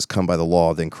righteousness come by the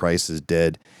law, then Christ is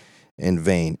dead in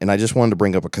vain. And I just wanted to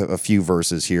bring up a few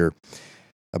verses here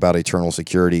about eternal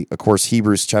security. Of course,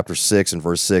 Hebrews chapter 6 and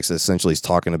verse 6 essentially is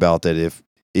talking about that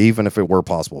even if it were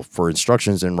possible, for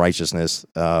instructions in righteousness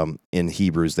in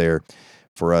Hebrews there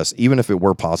for us, even if it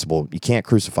were possible, you can't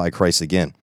crucify Christ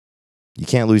again. You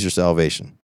can't lose your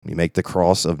salvation. You make the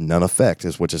cross of none effect,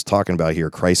 is what it's talking about here.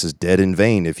 Christ is dead in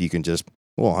vain if you can just,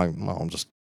 I'll just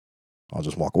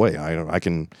walk away. I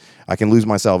can lose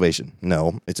my salvation.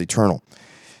 No, it's eternal.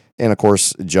 And of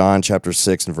course, John chapter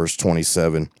 6 and verse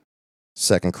 27,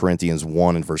 2 Corinthians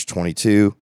 1 and verse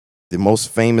 22, The most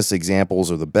famous examples,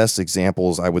 or the best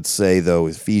examples, I would say, though,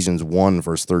 Ephesians 1,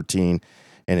 verse 13,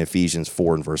 and Ephesians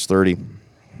 4 and verse 30.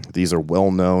 These are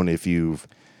well known if you've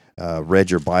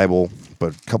read your Bible,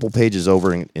 but a couple pages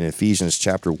over in Ephesians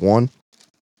chapter 1,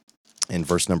 in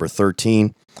verse number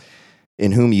 13,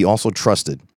 in whom ye also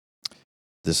trusted.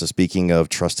 This is speaking of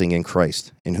trusting in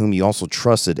Christ, in whom ye also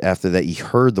trusted after that ye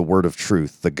heard the word of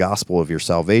truth, the gospel of your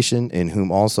salvation, in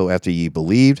whom also after ye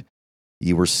believed,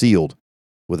 ye were sealed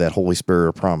with that Holy Spirit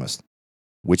of promise,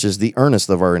 which is the earnest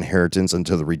of our inheritance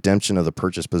unto the redemption of the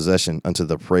purchased possession, unto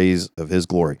the praise of his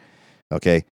glory.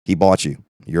 Okay, he bought you.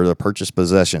 You're the purchased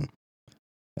possession.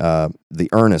 An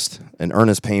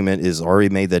earnest payment is already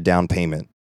made that down payment.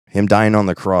 Him dying on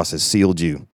the cross has sealed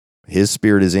you. His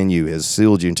Spirit is in you, has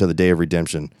sealed you until the day of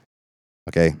redemption.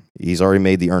 Okay, he's already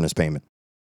made the earnest payment.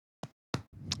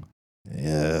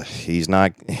 He's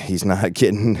not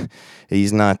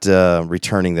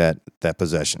returning that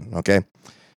possession. Okay,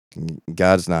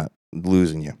 God's not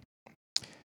losing you.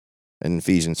 In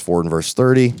Ephesians 4 and verse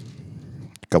 30,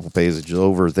 a couple pages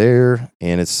over there,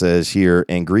 and it says here,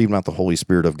 and grieve not the Holy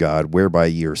Spirit of God, whereby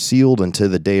ye are sealed unto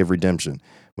the day of redemption.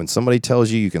 When somebody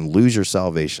tells you can lose your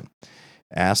salvation,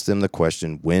 ask them the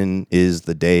question, when is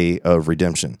the day of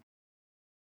redemption?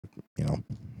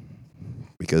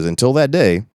 Because until that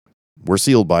day, we're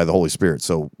sealed by the Holy Spirit.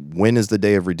 So when is the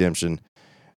day of redemption?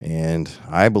 And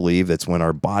I believe that's when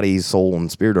our body, soul,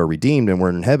 and spirit are redeemed and we're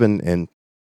in heaven, and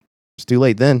it's too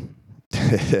late then.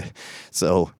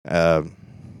 So,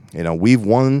 we've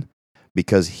won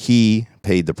because he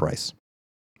paid the price.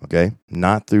 Okay?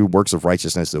 Not through works of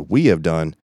righteousness that we have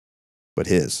done, but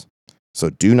his. So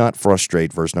do not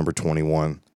frustrate, verse number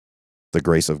 21, the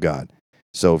grace of God.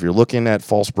 So if you're looking at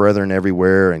false brethren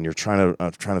everywhere and you're trying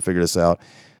to figure this out,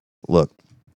 look,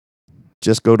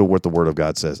 just go to what the Word of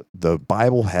God says. The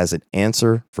Bible has an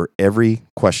answer for every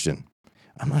question.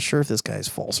 I'm not sure if this guy is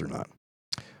false or not.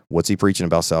 What's he preaching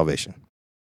about salvation?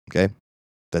 Okay?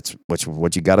 That's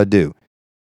what you got to do.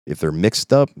 If they're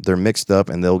mixed up, and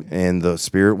the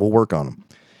Spirit will work on them.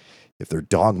 If they're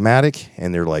dogmatic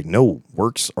and they're like, no,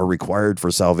 works are required for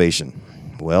salvation,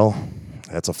 well,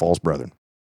 that's a false brethren.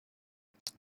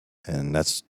 And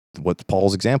that's what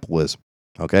Paul's example is.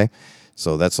 Okay?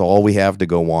 So that's all we have to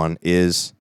go on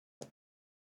is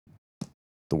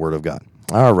the Word of God.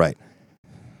 All right.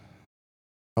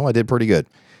 Oh, I did pretty good.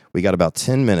 We got about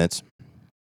 10 minutes.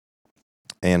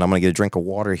 And I'm going to get a drink of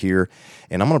water here.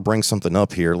 And I'm going to bring something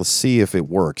up here. Let's see if it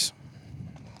works.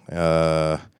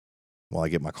 While I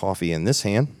get my coffee in this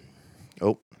hand.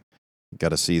 Oh, got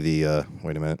to see the,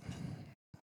 wait a minute.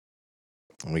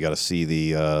 We got to see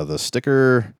the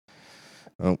sticker.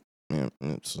 Oh, yeah,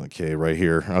 it's okay right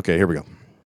here. Okay, here we go.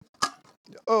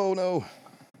 Oh, no.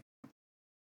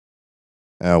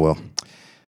 Oh, well.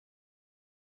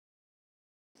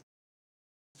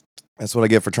 That's what I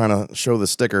get for trying to show the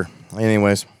sticker.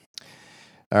 Anyways.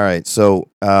 All right, so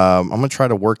I'm going to try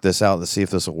to work this out to see if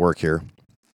this will work here.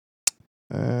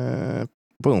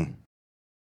 Boom.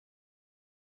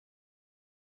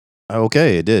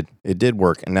 Okay, it did. It did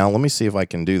work. And now let me see if I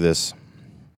can do this.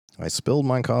 I spilled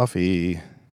my coffee.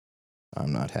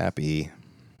 I'm not happy.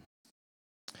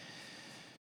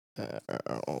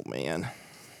 Oh, man.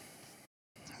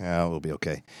 Yeah, we'll be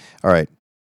okay. All right.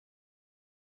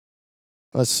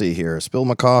 Let's see here. Spilled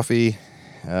my coffee.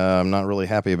 I'm not really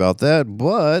happy about that,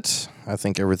 but I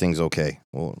think everything's okay.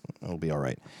 Well, it'll be all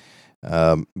right.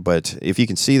 But if you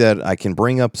can see that, I can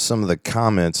bring up some of the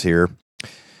comments here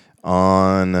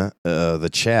on the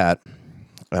chat.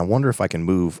 I wonder if I can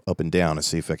move up and down and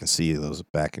see if I can see those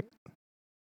back.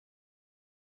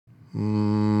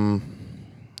 I'm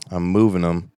moving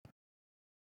them,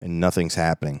 and nothing's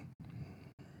happening.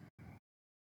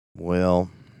 Well,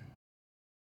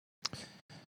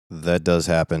 that does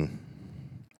happen.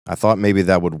 I thought maybe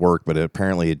that would work, but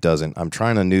apparently it doesn't. I'm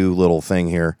trying a new little thing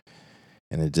here,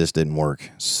 and it just didn't work.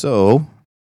 So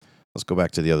let's go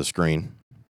back to the other screen.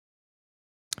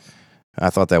 I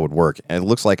thought that would work. And it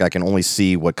looks like I can only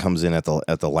see what comes in at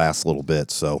the last little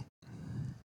bit. So,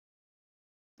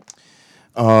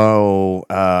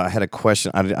 I had a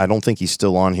question. I don't think he's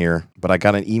still on here, but I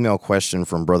got an email question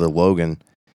from Brother Logan,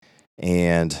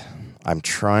 and I'm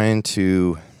trying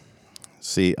to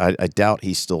see. I doubt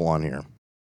he's still on here,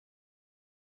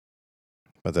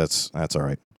 but that's all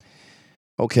right.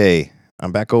 Okay,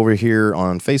 I'm back over here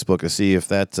on Facebook to see if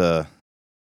that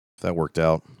worked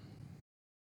out.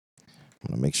 I'm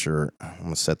going to make sure. I'm going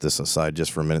to set this aside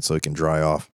just for a minute so it can dry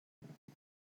off.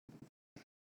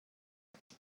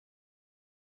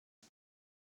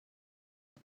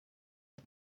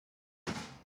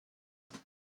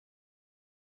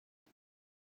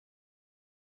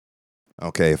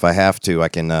 Okay, if I have to, I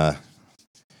can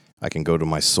go to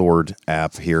my sword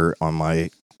app here on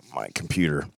my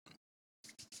computer.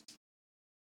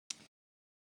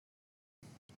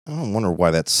 I wonder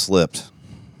why that slipped.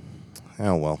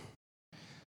 Oh well,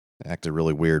 it acted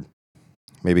really weird.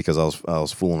 Maybe because I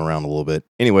was fooling around a little bit.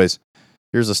 Anyways,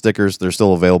 here's the stickers. They're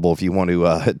still available if you want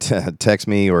to text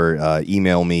me or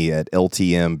email me at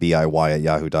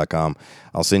ltmbiy@yahoo.com.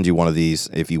 I'll send you one of these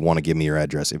if you want to give me your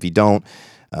address. If you don't,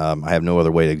 I have no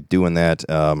other way of doing that.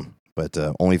 But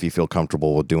only if you feel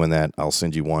comfortable with doing that, I'll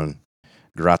send you one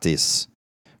gratis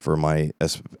for my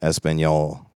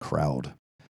Espanol crowd.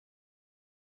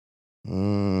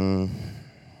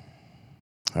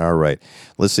 All right.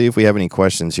 Let's see if we have any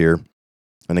questions here.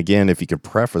 And again, if you could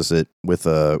preface it with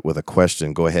a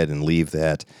question, go ahead and leave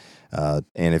that. And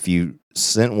if you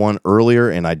sent one earlier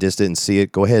and I just didn't see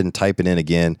it, go ahead and type it in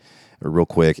again real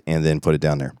quick and then put it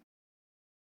down there.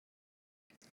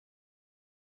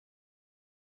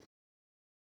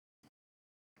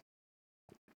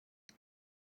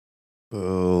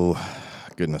 Oh,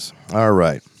 goodness. All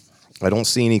right. I don't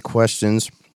see any questions.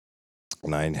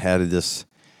 And I had this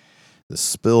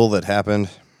spill that happened.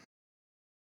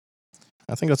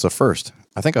 I think that's a first.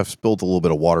 I think I've spilled a little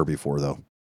bit of water before, though.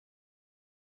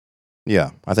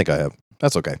 Yeah, I think I have.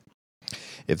 That's okay.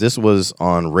 If this was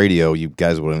on radio, you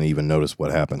guys wouldn't even notice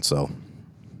what happened. So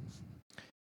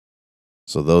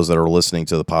those that are listening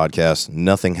to the podcast,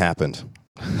 nothing happened.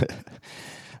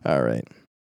 All right.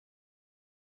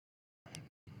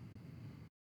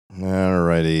 All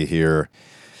righty here.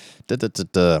 Again,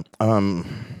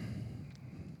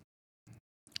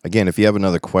 if you have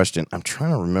another question, I'm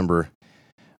trying to remember.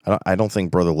 I don't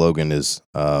think Brother Logan is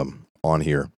on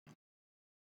here.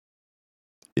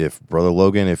 If Brother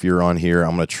Logan, if you're on here,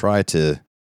 I'm going to try to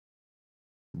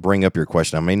bring up your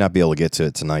question. I may not be able to get to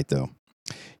it tonight, though.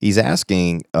 He's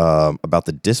asking about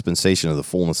the dispensation of the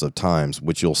fullness of times,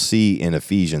 which you'll see in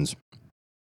Ephesians.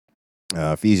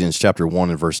 Ephesians chapter 1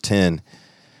 and verse 10.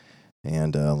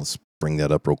 And let's bring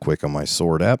that up real quick on my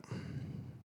sword app,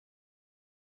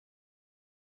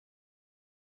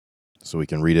 so we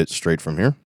can read it straight from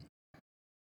here.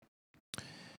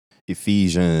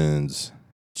 Ephesians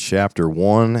chapter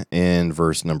 1 and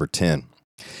verse number 10.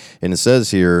 And it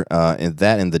says here, and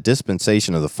that in the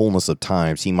dispensation of the fullness of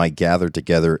times, he might gather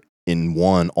together in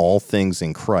one all things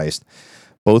in Christ,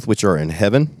 both which are in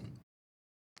heaven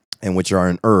and which are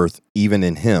on earth, even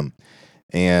in him.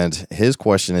 And his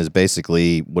question is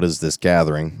basically, what is this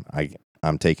gathering?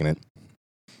 I'm taking it.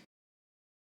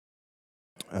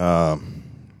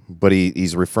 But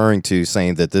he's referring to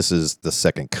saying that this is the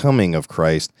second coming of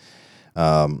Christ.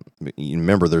 You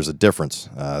remember, there's a difference.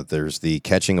 There's the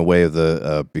catching away of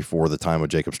the before the time of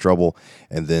Jacob's trouble,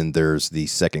 and then there's the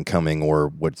second coming, or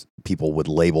what people would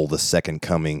label the second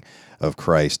coming of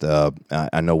Christ.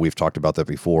 I know we've talked about that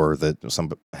before, that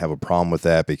some have a problem with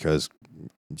that because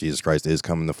Jesus Christ is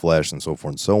come in the flesh and so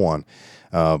forth and so on.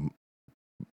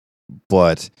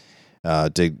 But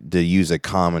to use a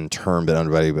common term that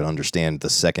everybody would understand, the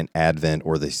second advent,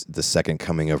 or the second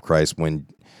coming of Christ, when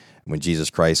Jesus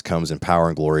Christ comes in power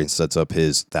and glory and sets up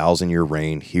his 1,000-year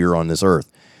reign here on this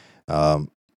earth. And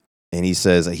he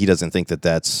says that he doesn't think that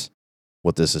that's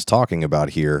what this is talking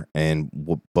about here.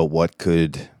 But what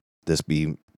could this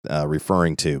be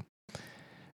referring to?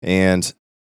 And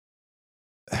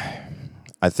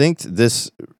I think this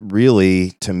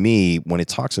really, to me, when it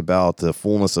talks about the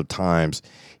fullness of times,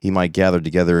 he might gather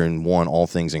together in one all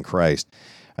things in Christ.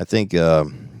 I think,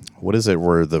 what is it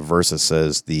where the verse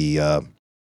says the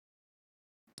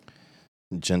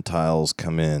Gentiles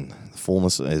come in? The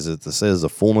fullness, is it that says the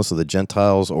fullness of the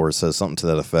Gentiles, or it says something to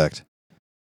that effect?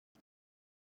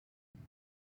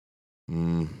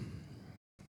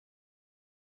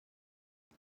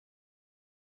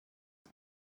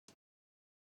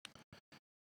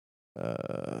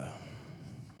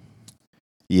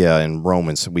 Yeah, in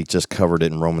Romans, we just covered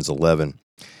it in Romans 11,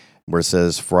 where it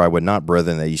says, "For I would not,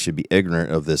 brethren, that you should be ignorant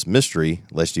of this mystery,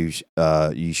 lest you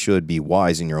should be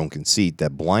wise in your own conceit,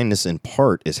 that blindness in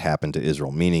part is happened to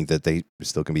Israel," meaning that they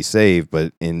still can be saved,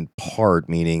 but in part,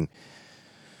 meaning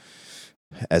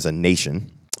as a nation,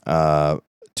 to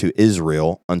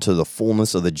Israel, until the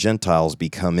fullness of the Gentiles be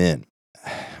come in.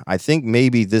 I think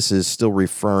maybe this is still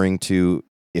referring to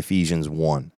Ephesians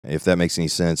 1, if that makes any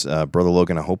sense. Brother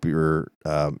Logan, I hope you're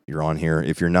on here.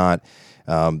 If you're not,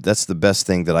 that's the best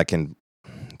thing that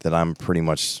I'm pretty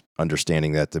much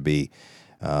understanding that to be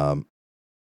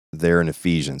there in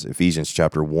Ephesians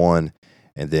chapter 1,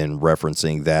 and then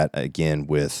referencing that again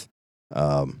with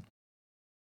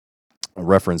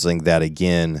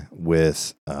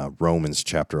Romans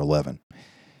chapter 11.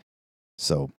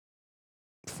 So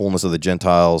fullness of the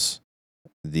Gentiles,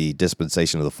 the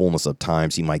dispensation of the fullness of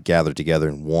times, he might gather together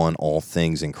in one all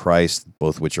things in Christ,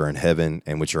 both which are in heaven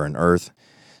and which are in earth.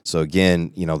 So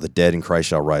again, the dead in Christ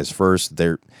shall rise first.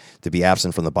 They're to be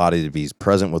absent from the body, to be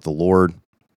present with the Lord,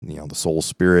 the soul,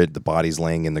 spirit, the body's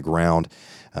laying in the ground.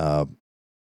 And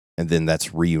then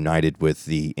that's reunited with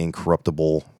the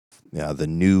incorruptible, the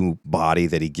new body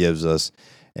that he gives us,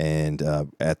 and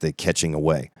at the catching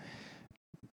away.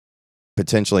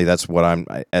 Potentially, that's what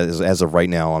as of right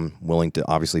now, I'm willing to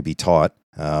obviously be taught.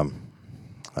 I'm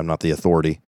not the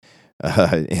authority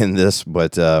in this,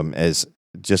 but as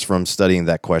just from studying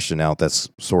that question out, that's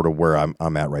sort of where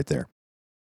I'm at right there.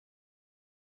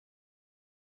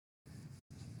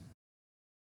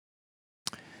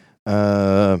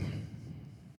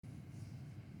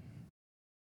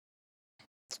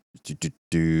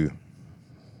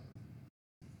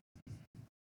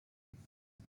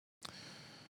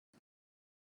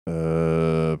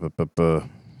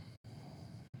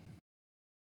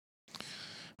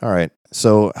 All right.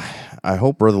 So I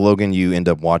hope, Brother Logan, you end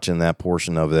up watching that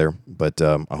portion of there, but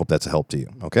I hope that's a help to you.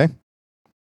 Okay.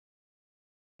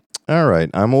 All right.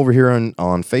 I'm over here on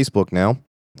Facebook now,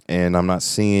 and I'm not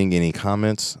seeing any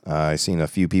comments. I've seen a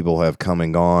few people have come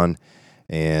and gone,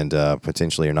 and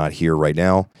potentially are not here right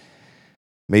now.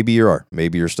 Maybe you are.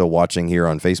 Maybe you're still watching here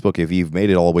on Facebook. If you've made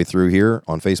it all the way through here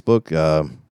on Facebook,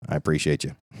 I appreciate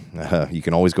you. You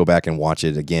can always go back and watch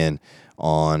it again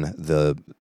on the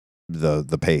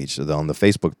page, on the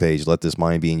Facebook page. Let This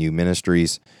Mind Be in You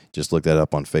Ministries. Just look that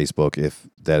up on Facebook if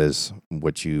that is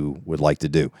what you would like to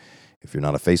do. If you're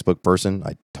not a Facebook person,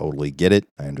 I totally get it.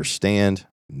 I understand.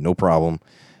 No problem.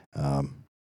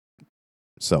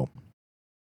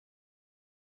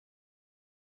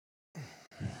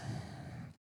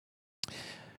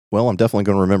 Well, I'm definitely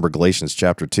going to remember Galatians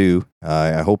chapter 2.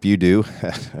 I hope you do.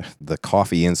 The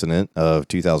coffee incident of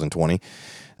 2020.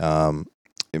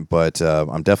 But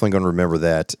I'm definitely going to remember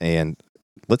that. And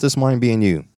let this mind be in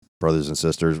you, brothers and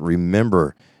sisters.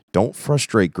 Remember, don't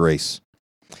frustrate grace.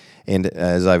 And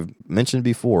as I've mentioned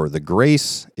before, the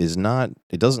grace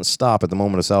it doesn't stop at the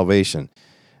moment of salvation.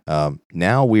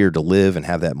 Now we are to live and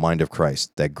have that mind of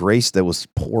Christ, that grace that was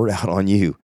poured out on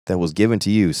you, that was given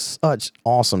to you, such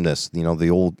awesomeness. The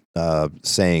old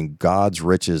saying, God's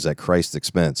riches at Christ's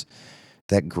expense.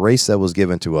 That grace that was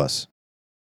given to us,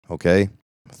 okay,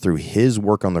 through his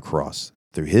work on the cross,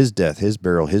 through his death, his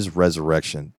burial, his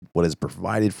resurrection, what is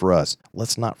provided for us.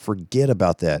 Let's not forget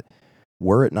about that.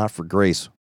 Were it not for grace,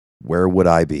 where would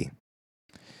I be?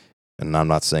 And I'm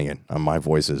not singing. My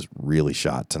voice is really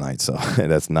shot tonight, so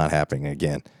that's not happening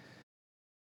again.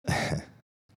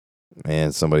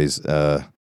 And somebody's, hey,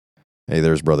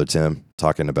 there's Brother Tim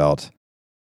talking about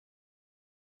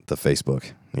the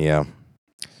Facebook. Yeah.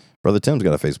 Brother Tim's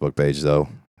got a Facebook page, though.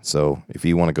 So if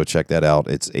you want to go check that out,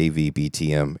 it's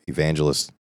AVBTM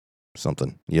Evangelist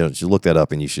something. You should look that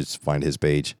up and you should find his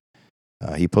page.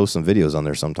 He posts some videos on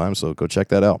there sometimes, so go check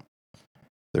that out.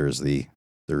 There's the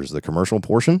commercial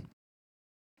portion.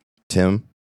 Tim,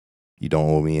 you don't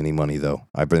owe me any money, though.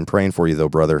 I've been praying for you, though,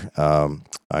 brother.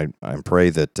 I pray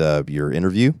that your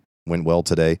interview went well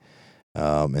today,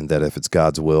 and that if it's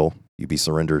God's will, you be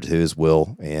surrendered to his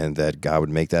will, and that God would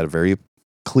make that very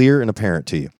clear and apparent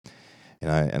to you.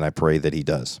 And I pray that he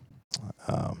does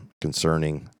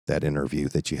concerning that interview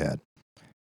that you had.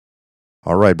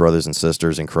 All right, brothers and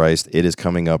sisters in Christ, it is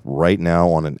coming up right now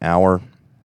on an hour.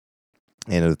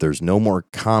 And if there's no more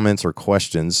comments or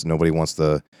questions, nobody wants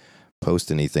to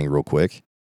post anything real quick,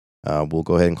 we'll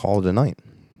go ahead and call it a night.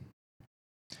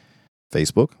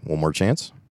 Facebook, one more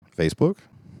chance. Facebook,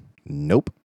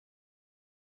 nope.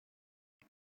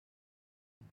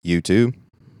 YouTube,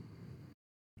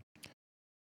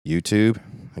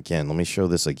 again, let me show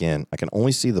this again. I can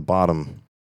only see the bottom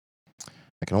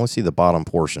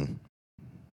portion.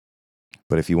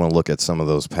 But if you want to look at some of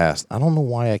those past, I don't know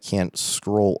why I can't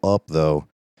scroll up, though.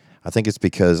 I think it's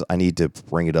because I need to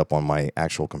bring it up on my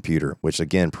actual computer, which,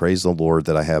 again, praise the Lord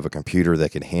that I have a computer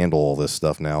that can handle all this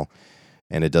stuff now,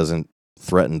 and it doesn't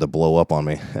threaten to blow up on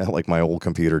me like my old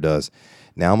computer does.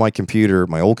 Now my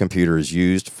old computer is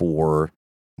used for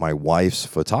my wife's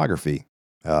photography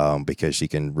because she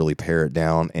can really pare it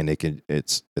down, and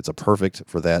it's a perfect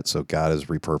for that. So God has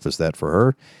repurposed that for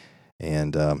her,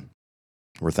 and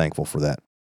we're thankful for that.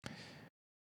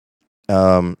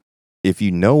 If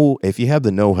you have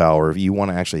the know-how, or if you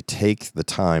want to actually take the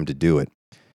time to do it,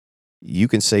 you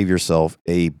can save yourself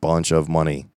a bunch of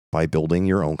money by building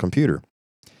your own computer.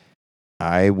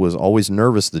 I was always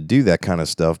nervous to do that kind of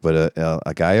stuff, but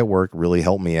a guy at work really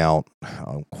helped me out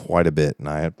quite a bit, and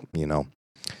I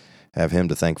have him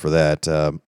to thank for that.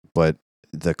 But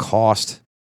the cost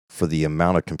for the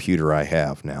amount of computer I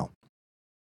have now,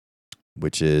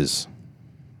 which is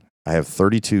I have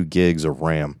 32 gigs of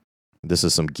RAM. This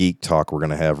is some geek talk we're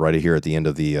going to have right here at the end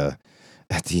of the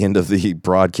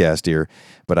broadcast here.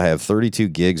 But I have 32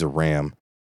 gigs of RAM.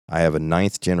 I have a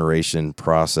 9th generation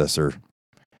processor.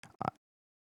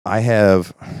 I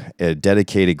have a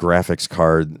dedicated graphics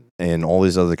card and all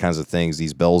these other kinds of things,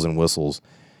 these bells and whistles.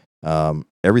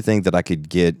 Everything that I could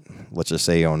get, let's just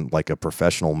say on like a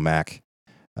professional Mac,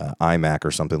 iMac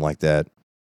or something like that,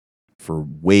 for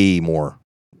way more,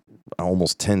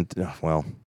 almost 7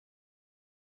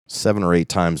 or 8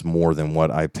 times more than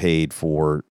what I paid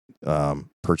for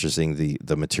purchasing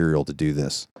the material to do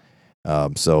this.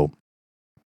 So,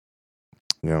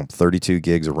 32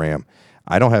 gigs of RAM.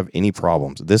 I don't have any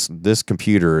problems. This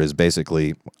computer is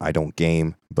basically, I don't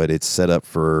game, but it's set up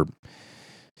for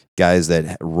guys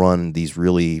that run these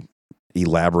really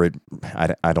elaborate.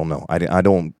 I don't know. I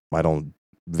don't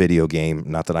video game.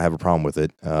 Not that I have a problem with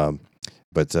it,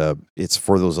 but it's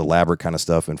for those elaborate kind of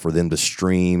stuff, and for them to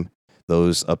stream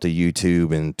those up to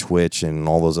YouTube and Twitch and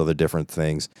all those other different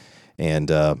things, and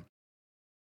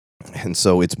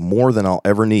so it's more than I'll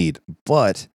ever need.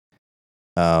 But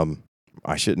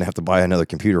I shouldn't have to buy another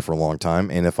computer for a long time.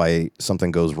 And if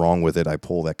something goes wrong with it, I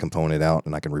pull that component out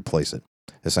and I can replace it,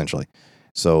 essentially.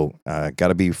 So got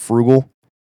to be frugal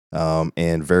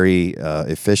and very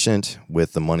efficient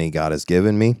with the money God has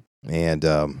given me, and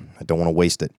I don't want to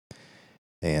waste it.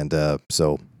 And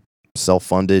so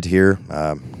self-funded here.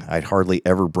 I'd hardly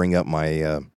ever bring up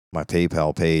my my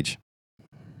PayPal page.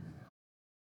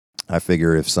 I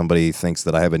figure if somebody thinks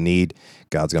that I have a need,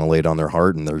 God's going to lay it on their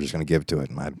heart, and they're just going to give it to it.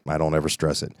 And I don't ever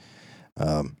stress it.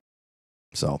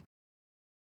 So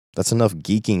that's enough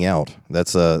geeking out.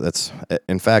 That's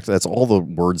in fact, that's all the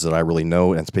words that I really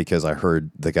know. And it's because I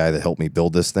heard the guy that helped me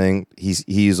build this thing. He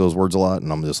used those words a lot,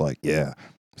 and I'm just like, yeah,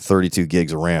 32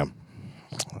 gigs of RAM.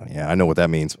 Yeah, I know what that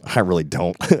means. I really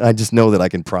don't. I just know that I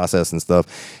can process and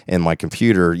stuff. And my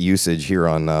computer usage here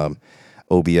on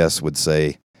OBS would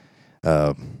say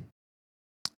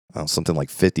something like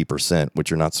 50%,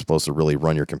 which you're not supposed to really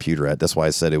run your computer at. That's why I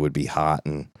said it would be hot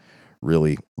and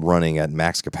really running at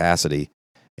max capacity.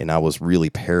 And I was really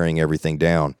paring everything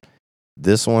down.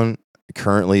 This one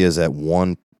currently is at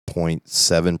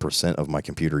 1.7% of my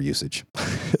computer usage.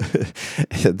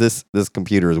 This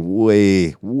computer is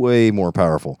way, way more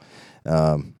powerful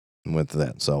with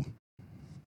that. So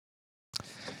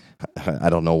I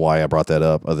don't know why I brought that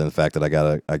up, other than the fact that I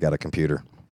got a computer,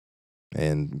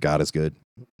 and God is good,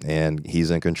 and He's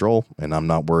in control, and I'm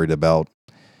not worried about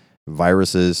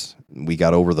viruses. We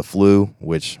got over the flu,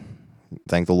 which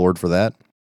thank the Lord for that.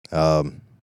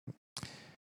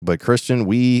 But Christian,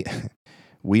 we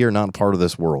are not part of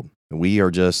this world. We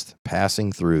are just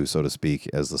passing through, so to speak,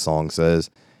 as the song says.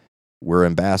 We're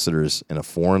ambassadors in a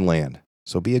foreign land.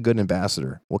 So be a good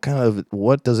ambassador.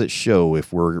 What does it show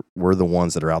if we're the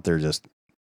ones that are out there just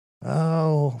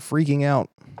freaking out?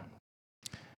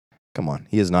 Come on,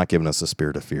 He has not given us a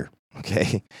spirit of fear.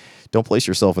 Okay? Don't place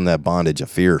yourself in that bondage of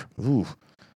fear. Ooh.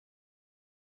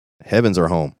 Heaven's our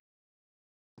home.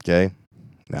 Okay?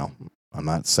 Now, I'm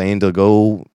not saying to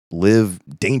go live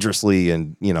dangerously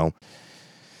and,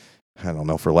 I don't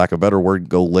know, for lack of a better word,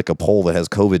 go lick a pole that has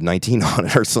COVID-19 on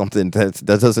it or something.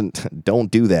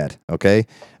 Don't do that, okay?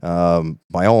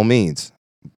 By all means,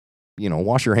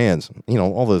 wash your hands.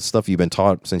 All the stuff you've been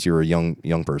taught since you were a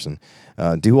young person.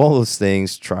 Do all those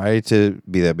things. Try to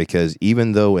be that, because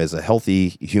even though as a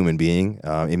healthy human being,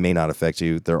 it may not affect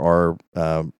you, there are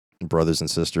brothers and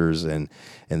sisters and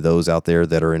those out there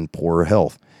that are in poor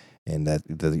health, and that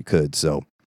it could. So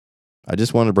I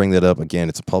just wanted to bring that up. Again,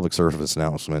 it's a public service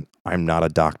announcement. I'm not a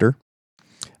doctor.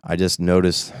 I just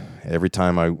notice every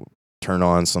time I turn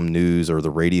on some news, or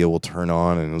the radio will turn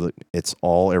on, and it's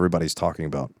all everybody's talking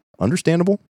about.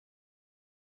 Understandable.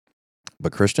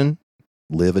 But Christian,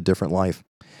 live a different life.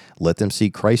 Let them see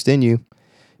Christ in you.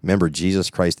 Remember, Jesus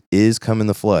Christ is come in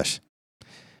the flesh.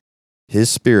 His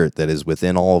spirit that is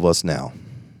within all of us now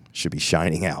should be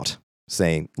shining out,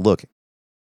 saying, look,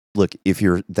 if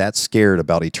you're that scared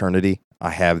about eternity,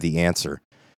 I have the answer.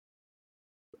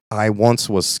 I once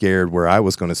was scared where I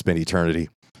was going to spend eternity.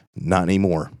 Not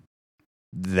anymore.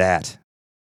 That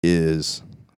is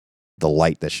the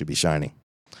light that should be shining.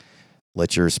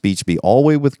 Let your speech be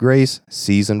always with grace,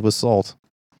 seasoned with salt,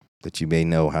 that you may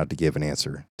know how to give an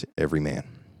answer to every man.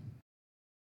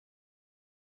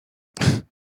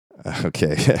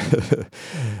 Okay.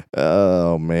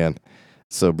 Oh, man.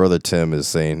 So Brother Tim is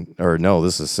saying, or no,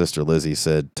 this is Sister Lizzie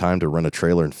said, time to run a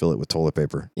trailer and fill it with toilet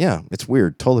paper. Yeah, it's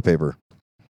weird. Toilet paper.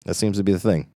 That seems to be the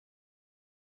thing.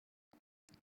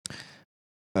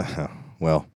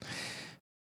 Well,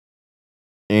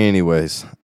 anyways,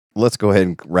 let's go ahead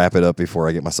and wrap it up before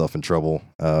I get myself in trouble.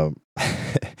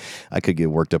 I could get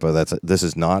worked up. This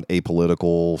is not a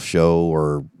political show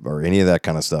or any of that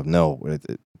kind of stuff. No,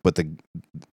 but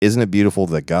isn't it beautiful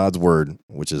that God's word,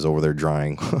 which is over there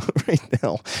drying right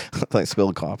now, I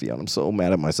spilled coffee out. I'm so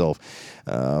mad at myself.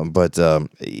 But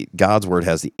God's word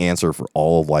has the answer for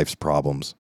all of life's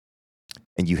problems,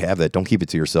 and you have that. Don't keep it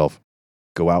to yourself.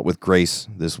 Go out with grace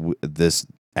this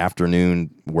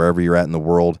afternoon, wherever you're at in the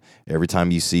world. Every time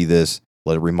you see this,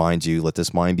 let it remind you, let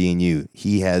this mind be in you.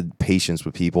 He had patience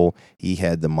with people. He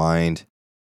had the mind,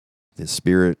 the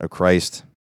Spirit of Christ.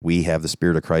 We have the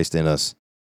Spirit of Christ in us.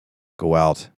 Go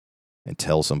out and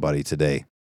tell somebody today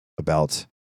about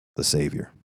the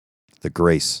Savior, the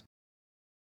grace.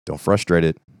 Don't frustrate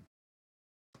it.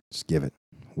 Just give it.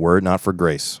 Were it not for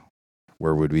grace,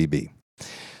 where would we be?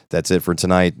 That's it for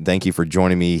tonight. Thank you for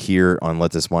joining me here on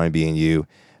Let This Mind Be in You.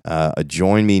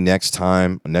 Join me next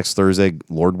Thursday,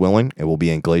 Lord willing. It will be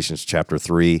in Galatians chapter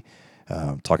 3,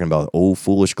 talking about, oh,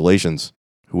 foolish Galatians,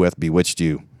 who hath bewitched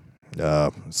you?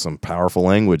 Some powerful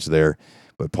language there,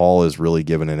 but Paul is really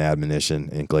giving an admonition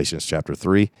in Galatians chapter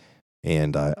 3,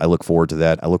 and I look forward to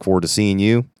that. I look forward to seeing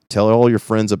you. Tell all your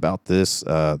friends about this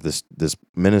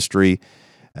ministry.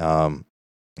 I'm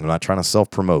not trying to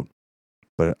self-promote,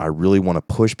 but I really want to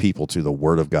push people to the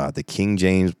Word of God. The King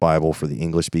James Bible for the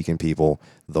English-speaking people,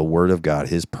 the Word of God,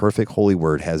 His perfect holy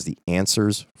Word has the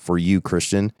answers for you,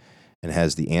 Christian, and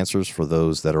has the answers for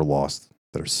those that are lost,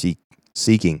 that are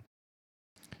seeking,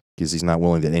 because He's not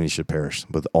willing that any should perish,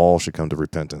 but all should come to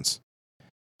repentance.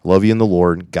 Love you in the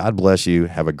Lord. God bless you.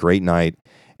 Have a great night,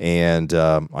 and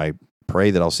I pray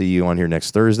that I'll see you on here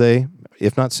next Thursday.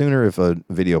 If not sooner, if a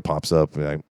video pops up,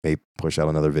 I may push out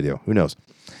another video. Who knows?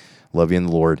 Love you in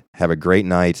the Lord. Have a great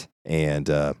night, and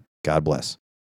God bless.